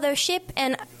on another ship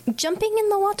and jumping in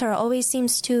the water always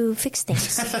seems to fix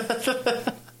things.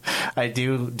 I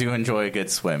do enjoy a good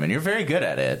swim, and you're very good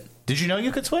at it. Did you know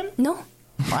you could swim? No.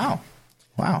 Wow.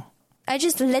 I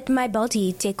just let my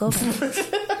body take over.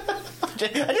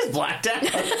 I just blacked out.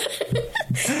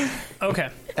 Okay.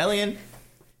 Elian,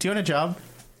 do you want a job?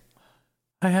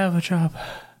 I have a job.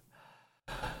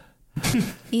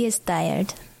 He is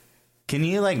tired. Can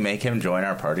you like make him join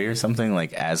our party or something?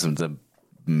 Like as the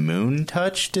Moon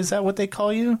Touched? Is that what they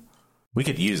call you? We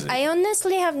could use it. I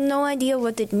honestly have no idea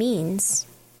what it means.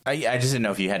 I just didn't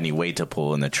know if you had any weight to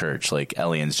pull in the church. Like,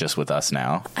 Elian's just with us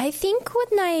now. I think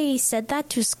when I said that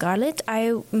to Scarlett,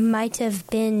 I might have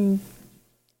been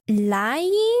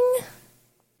lying.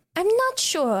 I'm not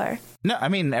sure. No, I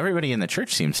mean, everybody in the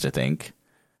church seems to think.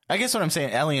 I guess what I'm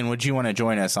saying, Elian, would you want to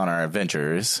join us on our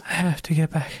adventures? I have to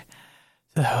get back.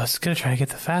 I was going to try to get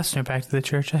the fastener back to the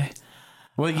church.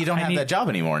 Well, you don't have that job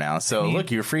anymore now, so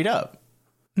look, you're freed up.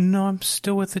 No, I'm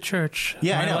still with the church.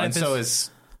 Yeah, My I know, life and so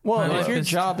is... Well, if your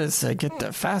job is to get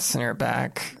the fastener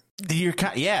back,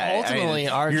 ultimately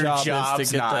our your job is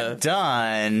to get not the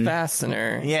done.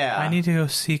 fastener. Yeah. I need to go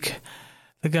seek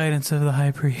the guidance of the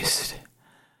high priest.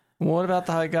 What about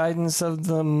the high guidance of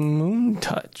the moon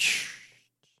touch?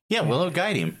 Yeah, Willow,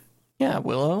 guide him. Yeah,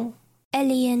 Willow.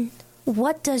 Elian,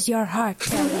 what does your heart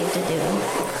tell you to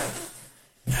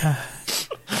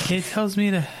do? It tells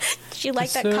me to... Did you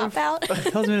like that serve- cop-out?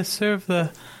 It tells me to serve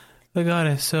the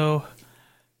goddess, so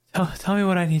tell me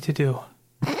what I need to do.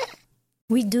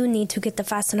 We do need to get the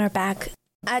fastener back.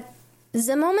 At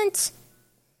the moment,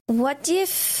 what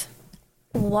if...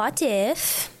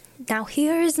 Now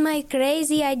here's my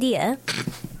crazy idea.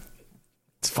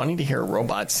 It's funny to hear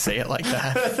robots say it like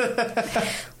that.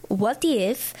 What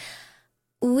if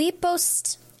we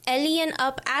post Elian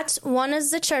up at one of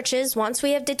the churches once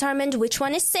we have determined which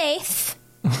one is safe?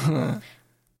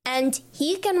 And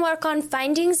he can work on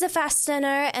finding the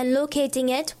fastener and locating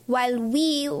it while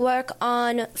we work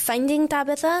on finding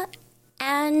Tabitha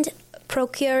and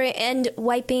procuring and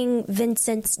wiping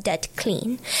Vincent's debt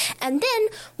clean. And then,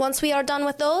 once we are done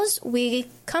with those, we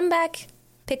come back,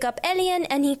 pick up Elian,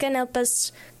 and he can help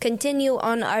us continue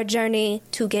on our journey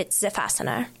to get the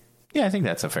fastener. Yeah, I think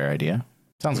that's a fair idea.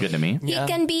 Sounds good to me. Yeah. He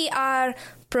can be our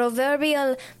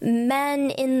proverbial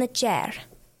man in the chair.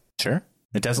 Sure.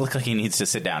 It does look like he needs to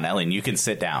sit down. Ellen, you can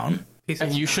sit down.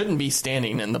 And you shouldn't be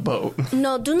standing in the boat.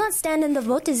 No, do not stand in the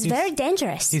boat. It's very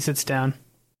dangerous. He sits down.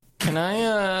 Can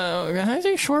I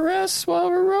take a short rest while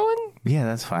we're rowing? Yeah,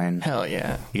 that's fine. Hell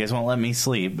yeah. You guys won't let me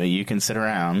sleep, but you can sit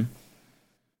around.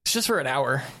 It's just for an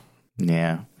hour.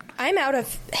 Yeah. I'm out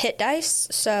of hit dice,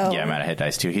 so... Yeah, I'm out of hit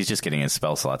dice, too. He's just getting his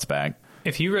spell slots back.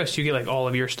 If you rest, you get like all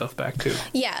of your stuff back too.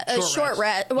 Yeah, a short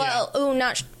rest. Well,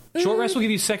 not... Short rest will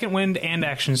give you second wind and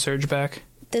action surge back.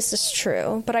 This is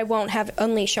true, but I won't have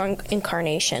Unleash on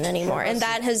Incarnation anymore, and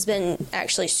that has been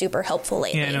actually super helpful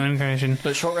lately. Yeah, no incarnation.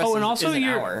 But short rest and also is an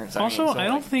you're hour. I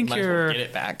don't think might as well you're get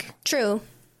it back. True.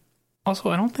 Also,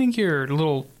 I don't think your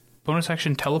little bonus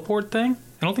action teleport thing.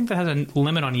 I don't think that has a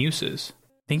limit on uses.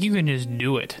 I think you can just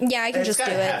do it. Yeah, I can just do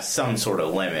it. have some sort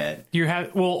of limit.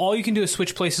 All you can do is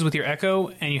switch places with your echo,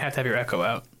 and you have to have your echo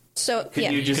out. So,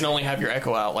 yeah. You can only have your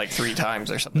echo out like 3 times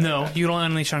or something. No, like you can only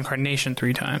unleash Incarnation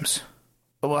 3 times.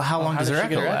 Well, how long how does did her she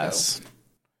get echo her echo? last?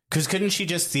 Because couldn't she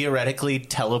just theoretically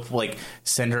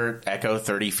send her echo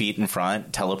 30 feet in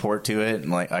front, teleport to it,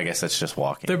 and I guess that's just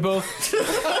walking. They're both,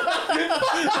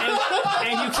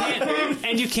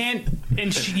 and you can't.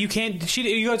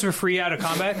 You guys were free out of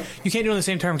combat. You can't do it at the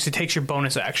same time because it takes your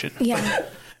bonus action. Yeah.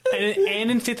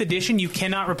 And in 5th edition, you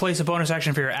cannot replace a bonus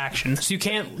action for your action. So you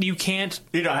can't. You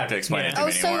don't have to explain it to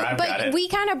me anymore. I've got but it. we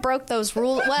kind of broke those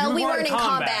rules. Well, we weren't in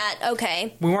combat.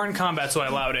 Okay. We weren't in combat, so I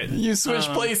allowed it. You switch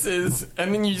places,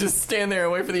 and then you just stand there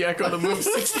and wait for the echo to move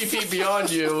 60 feet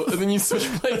beyond you, and then you switch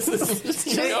places. And just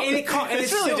keep going.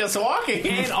 It's really just walking.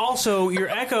 And also,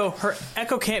 her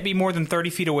echo can't be more than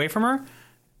 30 feet away from her.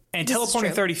 And This is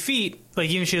teleporting true. 30 feet,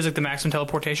 even if she has the maximum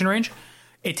teleportation range,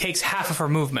 it takes half of her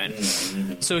movement.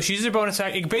 So she uses her bonus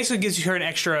action. It basically gives her an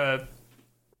extra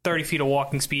 30 feet of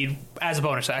walking speed as a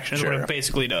bonus action, is what it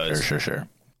basically does. Sure. So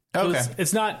Okay.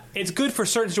 it's good for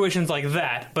certain situations like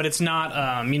that, but it's not,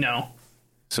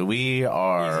 So we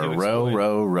are Easy to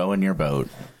exploit. rowing your boat.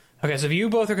 Okay, so if you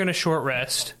both are going to short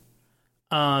rest,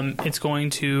 it's going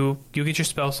to... You'll get your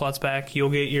spell slots back. You'll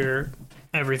get your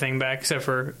everything back except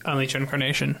for Unleash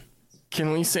Incarnation.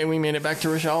 Can we say we made it back to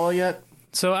Rajala yet?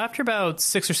 So after about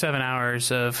 6 or 7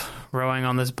 hours of rowing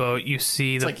on this boat, you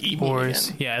see the like evening oars.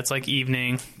 again. Yeah, it's like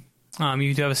evening.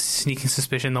 You do have a sneaking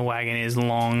suspicion the wagon is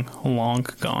long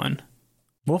gone.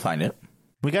 We'll find it.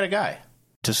 We got a guy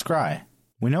to Scry.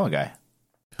 We know a guy.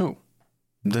 Who?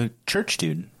 The church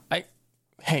dude.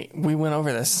 Hey, we went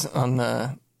over this on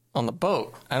the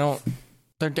boat.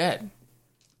 They're dead.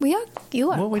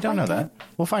 You are. Well, we don't know that.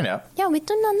 We'll find out. Yeah, we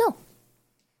do not know.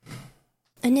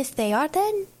 And if they are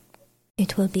dead,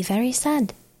 it will be very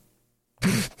sad.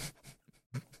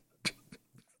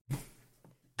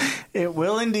 It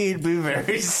will indeed be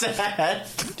very sad.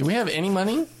 Do we have any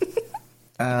money?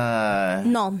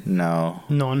 No. No.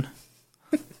 None.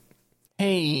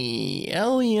 Hey,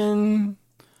 Elian.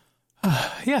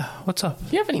 Yeah, what's up?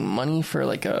 Do you have any money for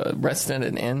like a rest at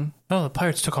an inn? Oh, the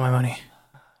pirates took all my money.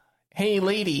 Hey,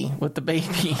 lady with the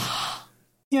baby.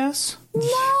 Yes.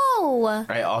 No!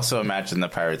 I also imagine the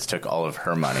pirates took all of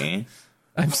her money.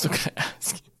 I'm still gonna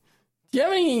ask. Do you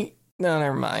have any? No,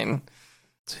 never mind.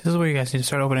 This is where you guys need to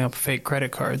start opening up fake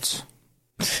credit cards.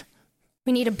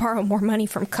 We need to borrow more money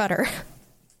from Cutter.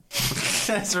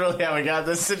 That's really how we got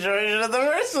this situation in the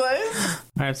first place.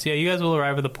 All right, so yeah, you guys will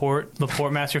arrive at the port. The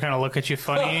port master kind of look at you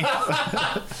funny.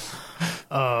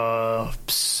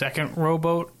 Second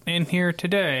rowboat in here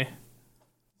today.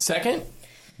 Second?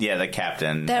 Yeah, the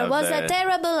captain. There was a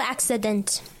terrible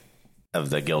accident. Of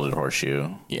the Gilded Horseshoe.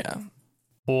 Yeah.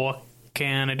 What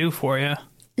can I do for you?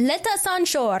 Let us on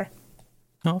shore.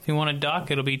 Well, if you want to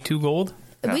dock, it'll be 2 gold.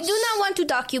 We do not want to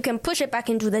dock. You can push it back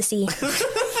into the sea.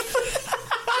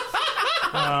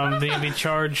 Then you'll be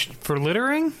charged for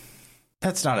littering?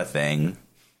 That's not a thing.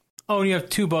 Oh, and you have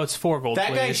 2 boats, 4 gold, That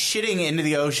please. guy's shitting into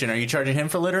the ocean. Are you charging him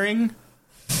for littering?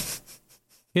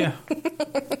 Yeah.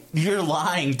 You're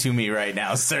lying to me right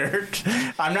now, sir.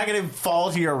 I'm not going to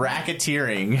fall to your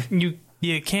racketeering.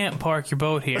 You can't park your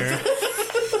boat here.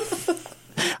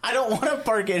 I don't want to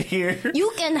park it here.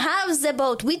 You can have the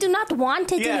boat. We do not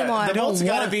want it anymore. The boat's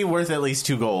got to be worth at least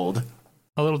 2 gold.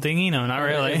 A little dinghy? No, not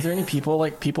really. Is there any people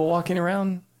walking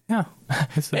around? Yeah.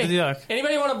 It's the busy dock.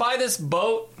 Anybody want to buy this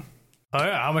boat? Oh,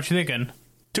 yeah. How much you thinking?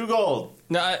 2 gold.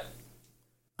 No.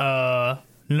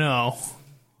 No.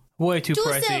 Way too 2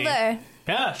 pricey. silver.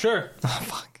 Yeah, sure. Oh,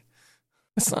 fuck.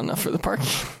 That's not enough for the parking.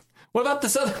 What about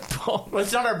this other boat? Well,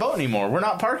 it's not our boat anymore. We're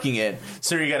not parking it.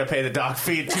 Sir, you got to pay the dock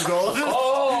fee at 2 gold.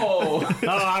 Oh!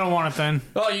 No, I don't want it then.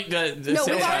 Oh, No,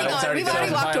 we've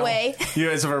already walked away. You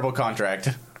have a verbal contract.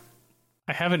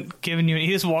 I haven't given you... He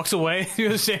just walks away. You're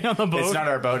just staying on the boat. It's not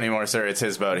our boat anymore, sir. It's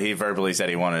his boat. He verbally said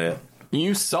he wanted it.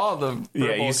 You saw the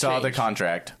Yeah, you saw the exchange.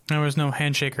 contract. There was no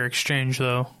handshake or exchange,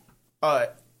 though. There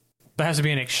has to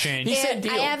be an exchange. He said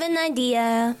deal. I have an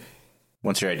idea.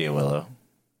 What's your idea, Willow?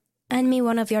 Hand me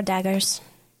one of your daggers.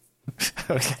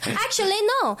 Okay. Actually,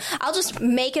 no. I'll just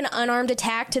make an unarmed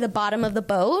attack to the bottom of the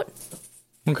boat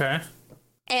Okay.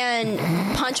 and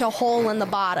punch a hole in the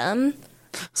bottom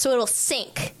so it'll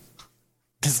sink.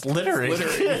 It's littering. What are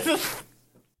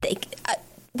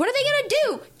they going to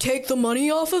do? Take the money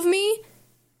off of me?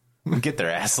 Get their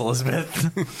ass,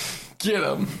 Elizabeth. Get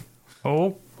him.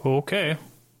 Oh, okay.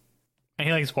 And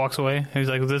he just walks away. He's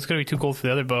like, "That's gonna be 2 gold for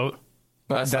the other boat."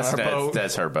 That's not our boat.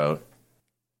 That's her boat.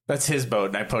 That's his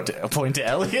boat, and I point to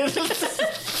Elliot.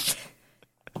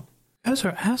 Those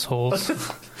are assholes. I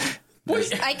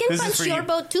can This is punch for your you.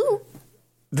 boat too.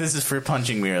 This is for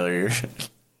punching me earlier.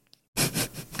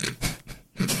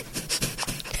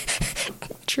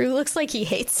 Drew looks like he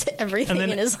hates everything And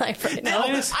then- in his life right now.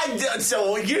 Elias,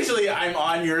 So usually I'm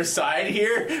on your side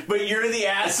here, but you're the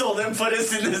asshole that put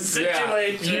us in this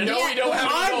situation. You know we don't have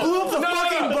I any blew gold. up the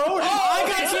fucking boat. I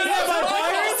got so hit that's by my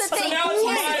fire. Here's the So thing. now it's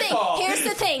my fault.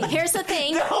 Here's the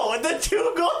thing. No, the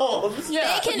 2 gold.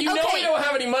 Yeah, They can- you know okay. we don't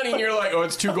have any money, and you're like, oh,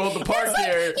 it's 2 gold to park That's like,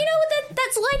 here. you know,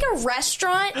 that's like a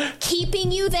restaurant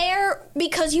keeping you there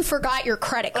because you forgot your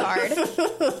credit card.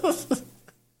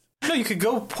 no, you could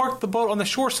go park the boat on the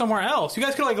shore somewhere else. You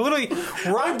guys could literally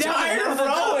ride down Tired here of to the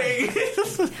dock.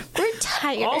 rowing. We're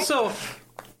tired.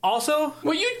 Also,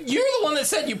 Well, you're the one that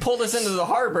said you pulled us into the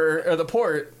harbor or the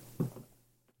port.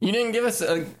 You didn't give us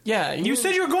a you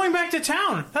said you were going back to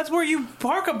town. That's where you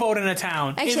park a boat in a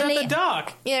town. Is Actually- at the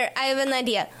dock. Here, I have an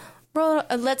idea.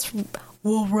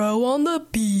 We'll row on the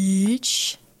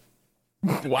beach.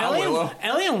 wow, Willow.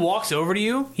 Elian walks over to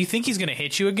you. You think he's gonna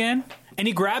hit you again, and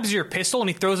he grabs your pistol and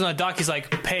he throws it on the dock. He's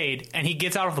like, "Paid," and he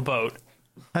gets out of the boat.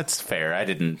 That's fair. I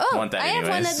didn't Oh, want that I have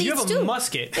anyways. one of these You have a too.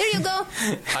 musket. There you go.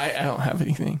 I don't have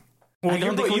anything. Well, you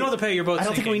don't have to pay your boat. I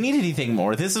don't think we need anything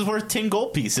more. This is worth 10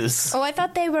 gold pieces. Oh, I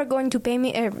thought they were going to pay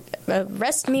me,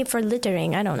 arrest me for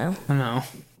littering. I don't know. No,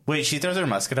 Wait, she throws her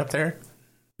musket up there?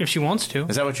 if she wants to.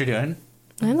 Is that what you're doing?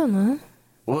 I don't know.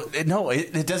 Well, no,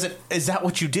 it doesn't. Is that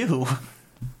what you do?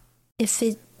 If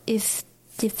it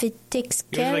takes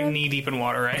You're care like of... knee deep in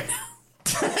water, right?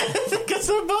 Because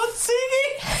we're both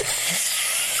singing.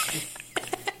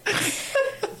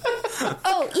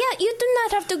 Oh, yeah, you do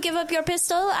not have to give up your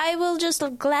pistol. I will just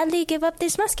gladly give up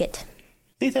this musket.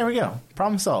 See, there we go.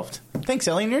 Problem solved. Thanks,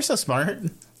 Ellen. You're so smart.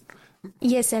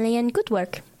 Yes, Elian, good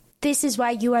work. This is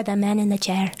why you are the man in the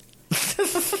chair.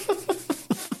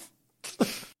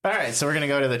 All right, so we're going to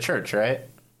go to the church, right?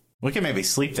 We can maybe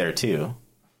sleep there, too.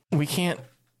 We can't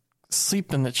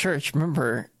sleep in the church.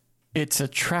 Remember, it's a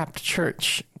trapped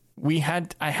church.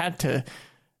 I had to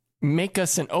make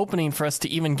us an opening for us to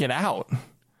even get out.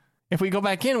 If we go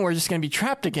back in, we're just going to be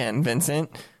trapped again,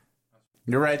 Vincent.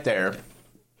 You're right there.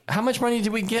 How much money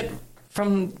did we get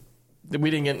from... We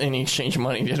didn't get any exchange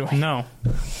money, did we? No.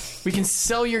 We can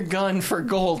sell your gun for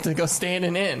gold to go stay in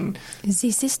an inn. This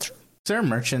is true. Is there a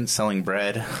merchant selling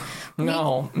bread?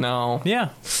 No. Yeah.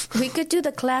 We could do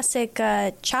the classic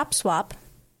chop swap.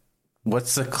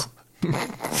 What's the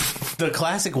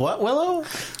classic what, Willow?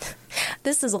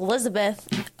 This is Elizabeth,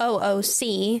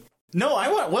 OOC. No, I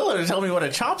want Willow to tell me what a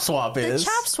chop swap is.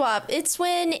 The chop swap. It's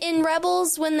when in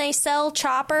Rebels when they sell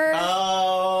Chopper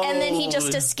and then he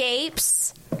just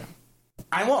escapes.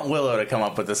 I want Willow to come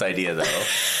up with this idea, though.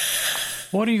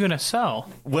 What are you going to sell?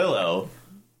 Willow.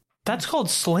 That's called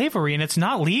slavery, and it's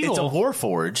not legal. It's a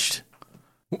Warforged.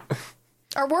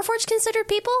 Are Warforged considered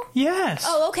people? Yes.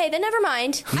 Oh, okay, then never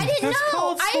mind. I didn't That's know.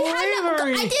 called I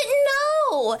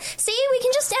didn't know. See, we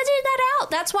can just edit that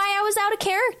out. That's why I was out of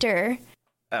character.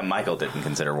 Michael didn't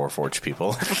consider Warforged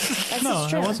people. That's No,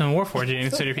 true. it wasn't Warforged. You didn't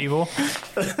consider people.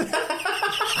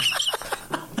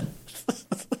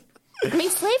 I mean,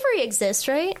 slavery exists,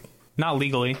 right? Not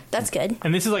legally. That's good.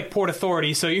 And this is like Port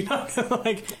Authority, so you're not gonna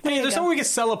like, hey, is there somewhere we can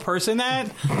sell a person at?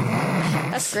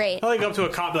 That's great. I like go up to a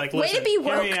cop like, Way listen, to be hear me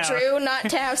woke, out. Drew, not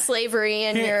to have slavery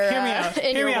in your Hear me out.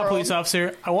 in Hear your me out, world. police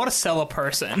officer. I want to sell a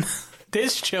person.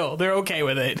 This chill. They're okay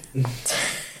with it.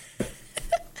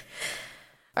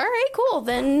 All right, cool.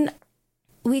 Then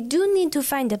we do need to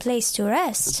find a place to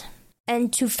rest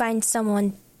and to find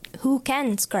someone who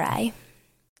can scry.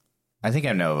 I think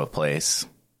I know of a place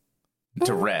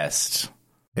to rest.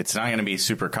 It's not going to be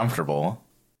super comfortable.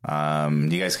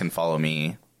 You guys can follow me,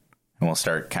 and we'll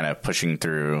start kind of pushing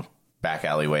through back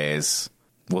alleyways.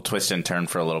 We'll twist and turn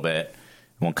for a little bit,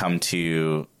 and we'll come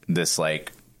to this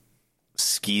like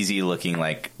skeezy looking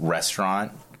like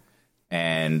restaurant,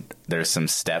 and there's some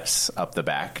steps up the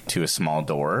back to a small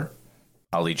door.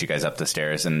 I'll lead you guys up the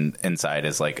stairs, and inside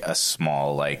is like a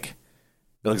small like,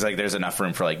 it looks like there's enough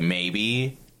room for like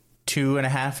maybe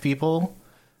 2.5 people,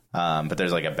 but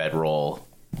there's like a bedroll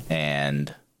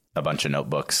and a bunch of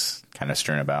notebooks kind of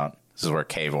strewn about. This is where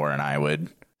Kavor and I would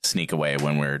sneak away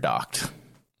when we were docked.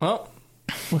 Well,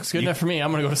 looks good enough for me.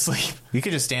 I'm going to go to sleep. You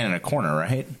could just stand in a corner,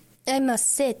 right? I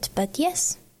must sit, but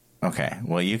yes. Okay,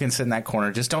 well, you can sit in that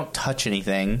corner. Just don't touch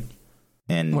anything.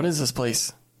 And What is this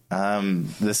place?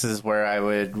 this is where I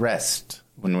would rest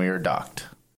when we were docked.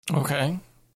 Okay.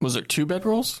 Was there 2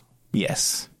 bedrolls?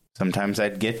 Yes. Sometimes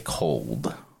I'd get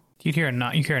cold. You hear a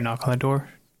knock. You hear a knock on the door.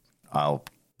 I'll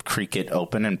creak it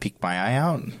open and peek my eye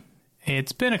out.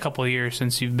 It's been a couple of years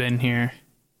since you've been here,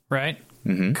 right?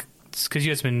 Mm-hmm. It's because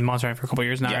you guys have been Monster Hunting for a couple of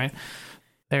years now, Yeah. right?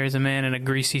 There is a man in a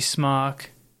greasy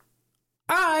smock.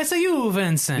 Ah, it's a you,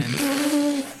 Vincent.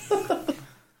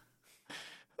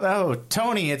 Oh,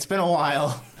 Tony, it's been a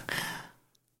while.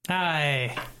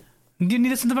 Hi. Do you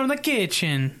need something from the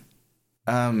kitchen?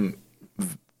 Yeah,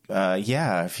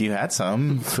 if you had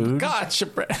some food. Gotcha,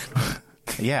 Brett.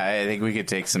 Yeah, I think we could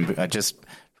take some, just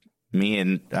me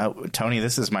and Tony.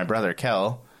 This is my brother,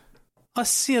 Kel. I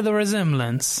see the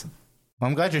resemblance. Well,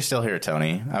 I'm glad you're still here,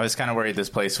 Tony. I was kind of worried this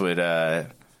place would,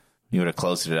 you would have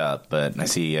closed it up, but I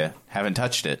see you haven't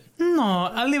touched it. No,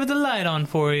 I'll leave the light on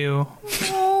for you.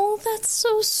 Oh, that's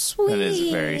so sweet. That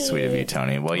is very sweet of you,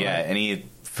 Tony. Well, yeah, any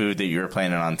food that you were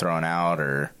planning on throwing out,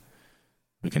 or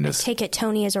we can just... Take it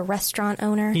Tony is a restaurant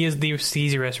owner. He is the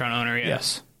Steezy restaurant owner,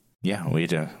 yes. Yeah,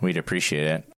 we'd appreciate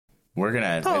it. We're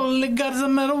gonna... Holy God, I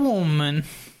met a woman.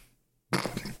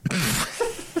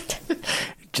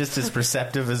 Just as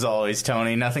perceptive as always,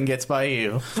 Tony. Nothing gets by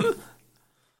you.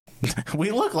 We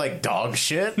look like dog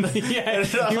shit. Yeah,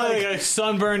 you're like a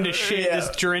sunburned to shit, Yeah.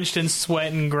 just drenched in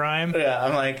sweat and grime. Yeah,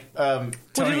 I'm like, Would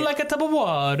Tony, you like a tub of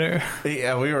water?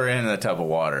 yeah, we were in the tub of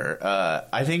water.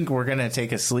 I think we're gonna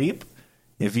take a sleep.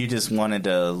 If you just wanted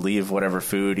to leave whatever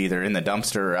food either in the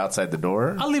dumpster or outside the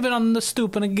door. I'll leave it on the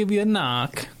stoop and I'll give you a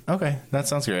knock. Okay, that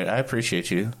sounds great. I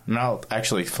appreciate you. And I'll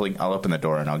actually I'll open the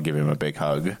door and I'll give him a big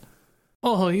hug.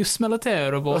 Oh, you smell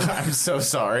terrible. I'm so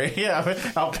sorry. Yeah,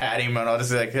 I'll pat him and I'll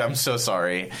just be like, I'm so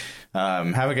sorry.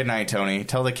 Have a good night, Tony.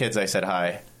 Tell the kids I said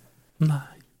hi. Nah.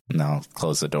 And I'll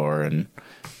close the door and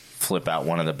flip out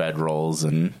one of the bedrolls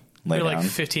and lay For down. like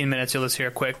 15 minutes, you'll just hear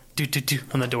a quick do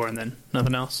on the door and then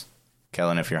nothing else.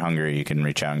 Kellen, if you're hungry, you can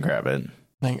reach out and grab it.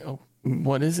 Like, oh,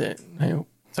 what is it?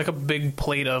 It's like a big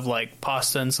plate of like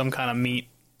pasta and some kind of meat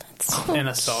and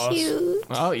a sauce. Cute.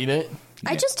 I'll eat it.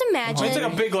 I just imagine. It's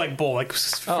like a big like bowl, like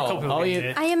for a couple people I'll can eat eat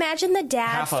it. I imagine the dad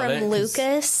Half of from it, 'cause-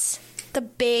 Lucas, the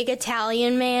big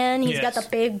Italian man. He's got Yes. the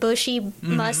big bushy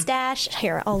mustache.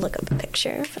 Here, I'll look up a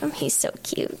picture of him. He's so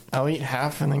cute. I'll eat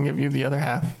half and then give you the other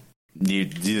half. You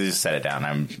just set it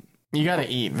down. You gotta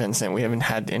eat, Vincent. We haven't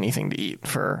had anything to eat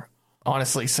for,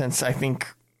 honestly, since I think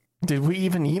Did we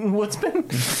even eat in Woodsman?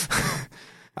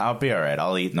 I'll be all right.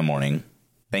 I'll eat in the morning.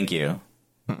 Thank you.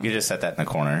 You just set that in the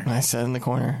corner. I sat in the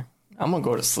corner. I'm going to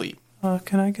go to sleep.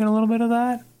 Can I get a little bit of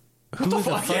that? Who the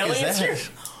fuck is that?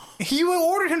 You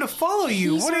ordered him to follow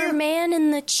you. He's our man in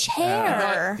the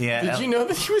chair. Yeah. Did you know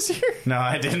that he was here? No,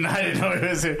 I didn't. I didn't know he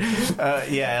was here.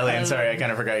 Yeah, Ellie, I'm sorry. I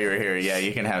kind of forgot you were here. Yeah,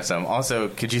 you can have some. Also,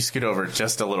 could you scoot over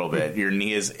just a little bit? Your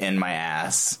knee is in my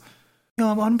ass. No,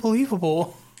 I'm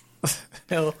unbelievable.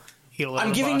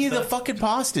 I'm giving you the fucking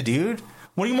pasta, dude.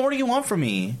 What more do you want from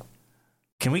me?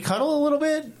 Can we cuddle a little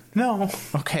bit? No.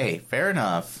 Okay, fair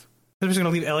enough. They're just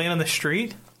going to leave Elian on the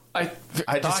street? I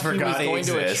just forgot he he was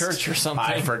going exists. to a church or something.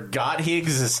 I forgot he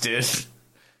existed.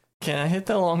 Can I hit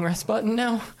the long rest button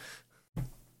now?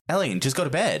 Elian, just go to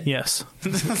bed. Yes.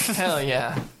 Hell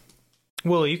yeah.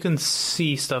 Will, you can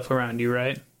see stuff around you,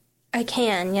 right? I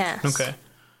can, yes. Okay.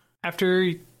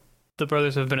 After the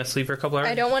brothers have been asleep for a couple hours,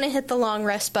 I don't want to hit the long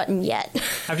rest button yet.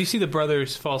 after you see the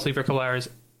brothers fall asleep for a couple hours,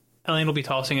 Elian will be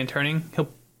tossing and turning.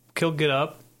 He'll get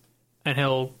up and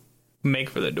he'll make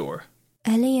for the door.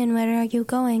 Elian, where are you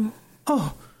going?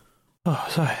 Oh,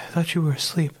 sorry. I thought you were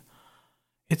asleep.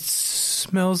 It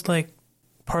smells like,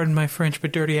 pardon my French,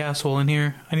 but dirty asshole in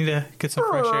here. I need to get some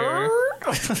fresh air.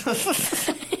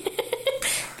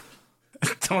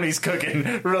 Tony's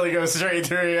cooking really goes straight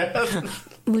through you.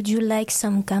 Would you like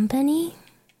some company?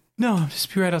 No,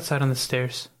 just be right outside on the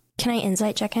stairs. Can I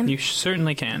insight check him? You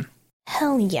certainly can.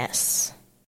 Hell yes.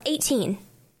 18.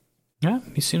 Yeah,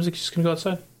 he seems like he's just going to go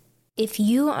outside. If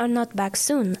you are not back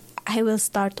soon, I will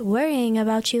start worrying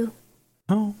about you.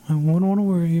 No, I wouldn't want to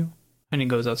worry you. And he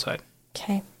goes outside.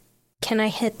 Okay. Can I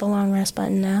hit the long rest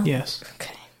button now? Yes.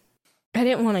 Okay. I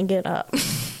didn't want to get up.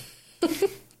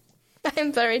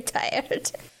 I'm very tired.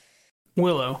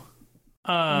 Willow.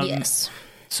 Yes.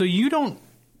 So you don't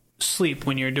sleep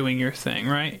when you're doing your thing,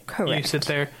 right? Correct. You sit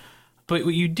there. But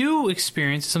what you do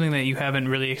experience is something that you haven't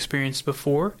really experienced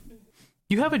before.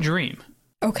 You have a dream.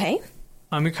 Okay.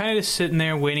 You're kind of just sitting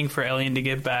there waiting for Elian to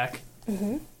get back.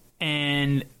 Mm-hmm.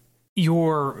 And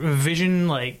your vision,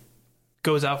 like,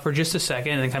 goes out for just a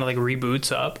second and then kind of, like,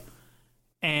 reboots up.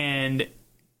 And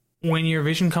when your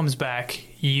vision comes back,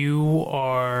 you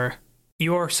are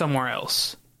somewhere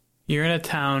else. You're in a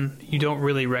town you don't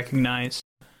really recognize.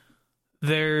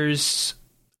 There's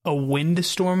a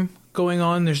windstorm going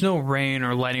on. There's no rain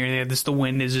or lightning or anything. The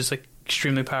wind is just, like,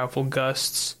 extremely powerful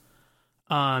gusts.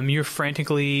 You're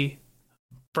frantically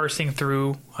bursting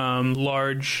through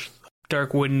large,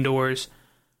 dark wooden doors.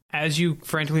 As you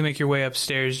frantically make your way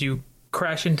upstairs, you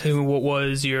crash into what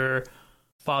was your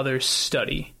father's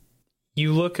study.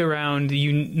 You look around,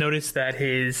 you notice that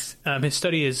his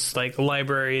study is like a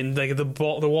library, and like the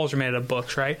walls are made out of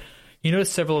books, right? You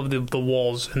notice several of the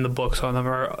walls and the books on them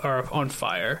are on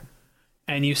fire.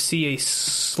 And you see a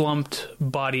slumped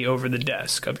body over the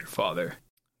desk of your father.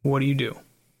 What do you do?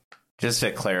 Just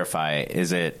to clarify,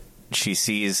 is it she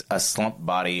sees a slumped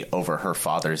body over her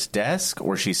father's desk,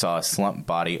 or she saw a slumped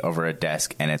body over a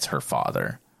desk and it's her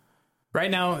father? Right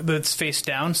now, it's face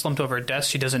down, slumped over a desk.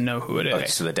 She doesn't know who it is. Okay,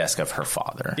 so the desk of her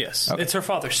father. Yes. Okay. It's her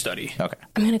father's study. Okay.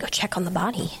 I'm going to go check on the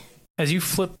body. As you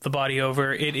flip the body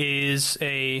over, it is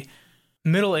a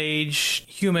middle-aged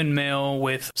human male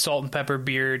with salt and pepper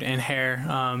beard and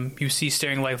hair. You see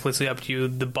staring lifelessly up to you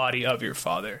the body of your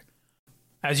father.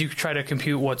 As you try to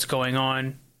compute what's going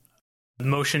on,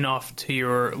 motion off to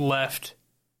your left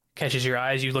catches your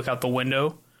eyes. You look out the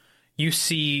window. You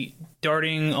see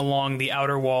darting along the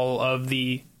outer wall of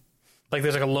the... Like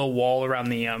there's like a low wall around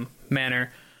the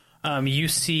manor. You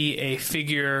see a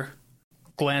figure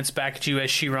glance back at you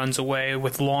as she runs away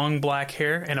with long black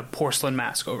hair and a porcelain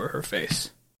mask over her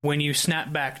face. When you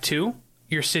snap back to,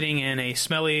 you're sitting in a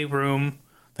smelly room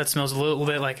that smells a little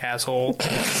bit like asshole.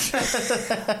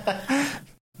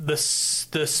 The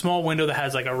small window that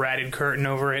has like a ratted curtain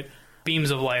over it,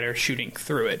 beams of light are shooting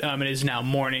through it. It is now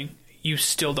morning. You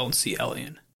still don't see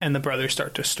Elian, and the brothers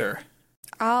start to stir.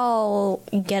 I'll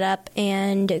get up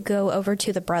and go over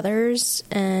to the brothers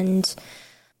and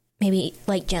maybe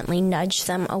like gently nudge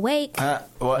them awake. What?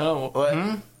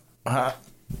 Oh, What?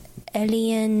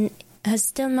 Elian has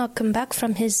still not come back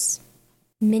from his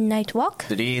midnight walk.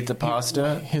 Did he eat the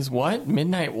pasta? his what?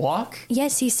 Midnight walk?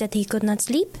 Yes, he said he could not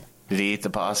sleep. Did he eat the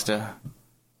pasta?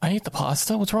 I ate the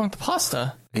pasta? What's wrong with the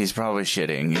pasta? He's probably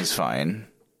shitting. He's fine.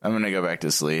 I'm gonna go back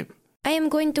to sleep. I am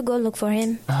going to go look for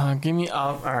him. Give me...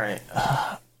 alright.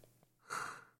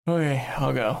 Okay,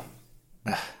 I'll go.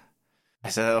 I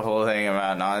said the whole thing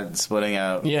about not splitting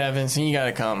up. Yeah, Vincent, you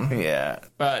gotta come. Yeah.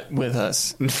 But with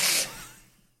us.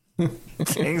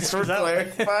 Thanks for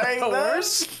clarifying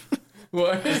that.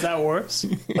 What? Is that worse?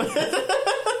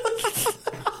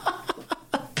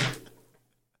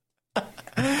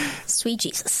 Sweet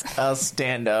Jesus. I'll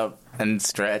stand up and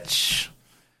stretch.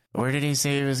 Where did he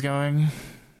say he was going?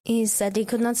 He said he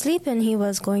could not sleep and he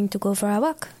was going to go for a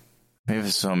walk. We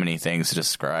have so many things to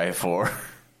scry for.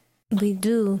 We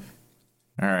do.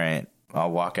 All right.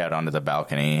 I'll walk out onto the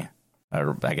balcony,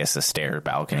 or I guess the stair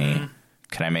balcony. Mm-hmm.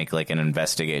 Can I make like an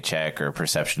investigate check or a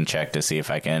perception check to see if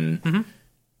I can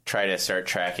try to start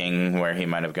tracking where he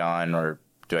might have gone, or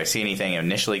do I see anything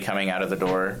initially coming out of the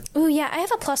door? Ooh, yeah, I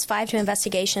have a +5 to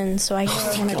investigation, so I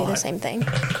want to do the same thing.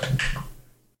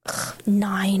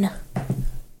 9.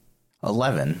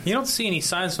 11. You don't see any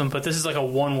signs of him, but this is like a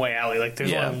one-way alley. Like,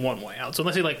 there's only one way out. So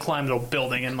unless he, like, climbed a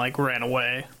building and, like, ran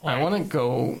away. I want to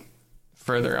go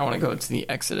further. I want to go to the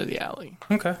exit of the alley.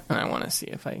 Okay. And I want to see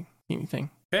if I see anything.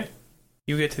 Okay.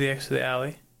 You get to the exit of the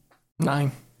alley.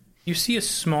 9. You see a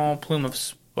small plume of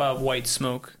white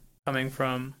smoke coming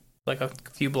from, like, a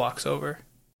few blocks over.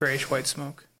 Grayish-white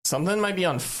smoke. Something might be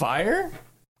on fire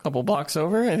a couple blocks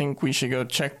over. I think we should go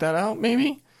check that out,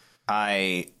 maybe.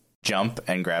 I jump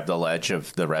and grab the ledge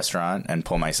of the restaurant and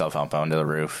pull myself up onto the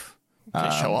roof.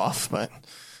 Show off, but...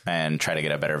 And try to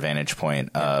get a better vantage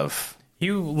point of...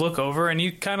 You look over and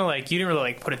you kind of like, you didn't really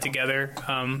like put it together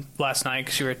last night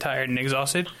because you were tired and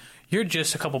exhausted. You're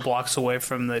just a couple blocks away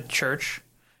from the church.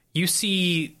 You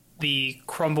see the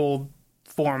crumbled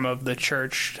form of the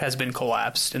church has been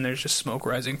collapsed and there's just smoke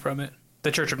rising from it.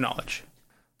 The Church of Knowledge.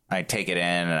 I take it in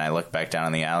and I look back down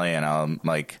in the alley and I'm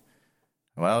like,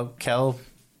 well, Kel,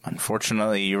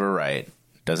 unfortunately you were right.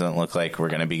 Doesn't look like we're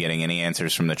going to be getting any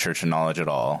answers from the Church of Knowledge at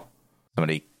all.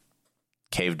 Somebody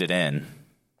caved it in.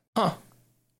 Huh.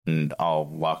 And I'll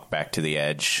walk back to the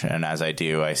edge, and as I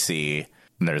do, I see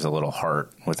there's a little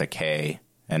heart with a K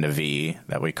and a V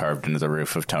that we carved into the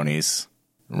roof of Tony's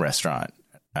restaurant,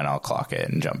 and I'll clock it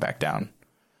and jump back down.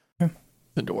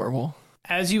 Adorable.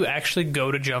 As you actually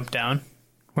go to jump down,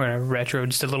 we're going to retro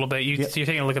just a little bit. You're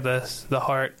taking a look at the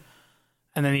heart,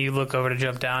 and then you look over to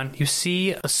jump down. You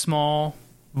see a small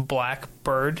black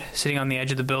bird sitting on the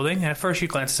edge of the building, and at first you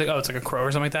glance, it's like, oh, it's like a crow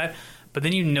or something like that. But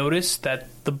then you notice that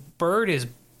the bird is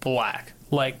black,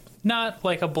 like not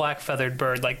like a black feathered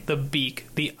bird, like the beak,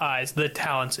 the eyes, the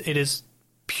talons. It is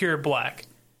pure black.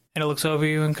 And it looks over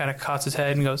you and kind of cocks its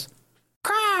head and goes,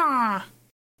 "Caw!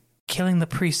 Killing the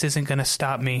priest isn't going to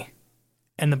stop me."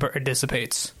 And the bird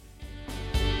dissipates.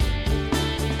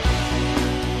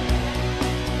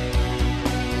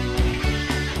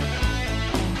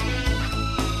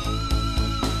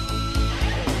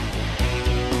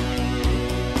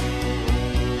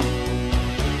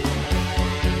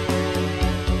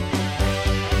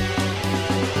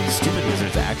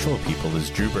 Actual People is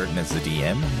Drew Burton as the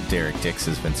DM, Derek Dix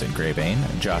as Vincent Greybane,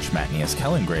 Josh Matney as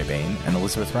Kellen Greybane, and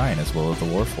Elizabeth Ryan as Will of the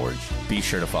Warforged. Be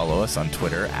sure to follow us on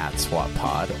Twitter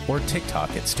 @SwapPod or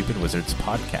TikTok @Stupid Wizards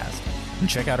Podcast. And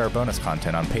check out our bonus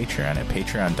content on Patreon at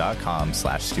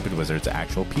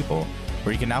patreon.com/StupidWizardsActualPeople,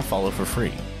 where you can now follow for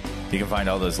free. You can find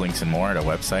all those links and more at our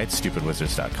website,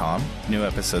 stupidwizards.com. New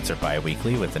episodes are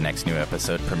bi-weekly, with the next new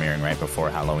episode premiering right before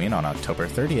Halloween on October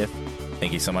 30th.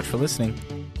 Thank you so much for listening.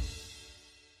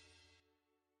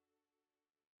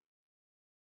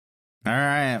 All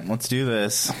right, let's do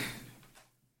this.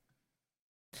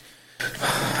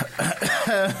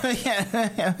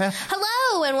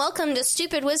 Hello, and welcome to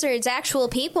Stupid Wizards Actual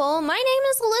People. My name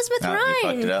is Elizabeth Ryan. You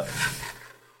fucked it up.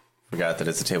 Forgot that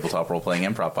it's a tabletop role-playing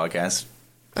improv podcast.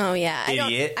 Oh, yeah.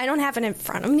 Idiot. I don't have it in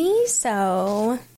front of me, so...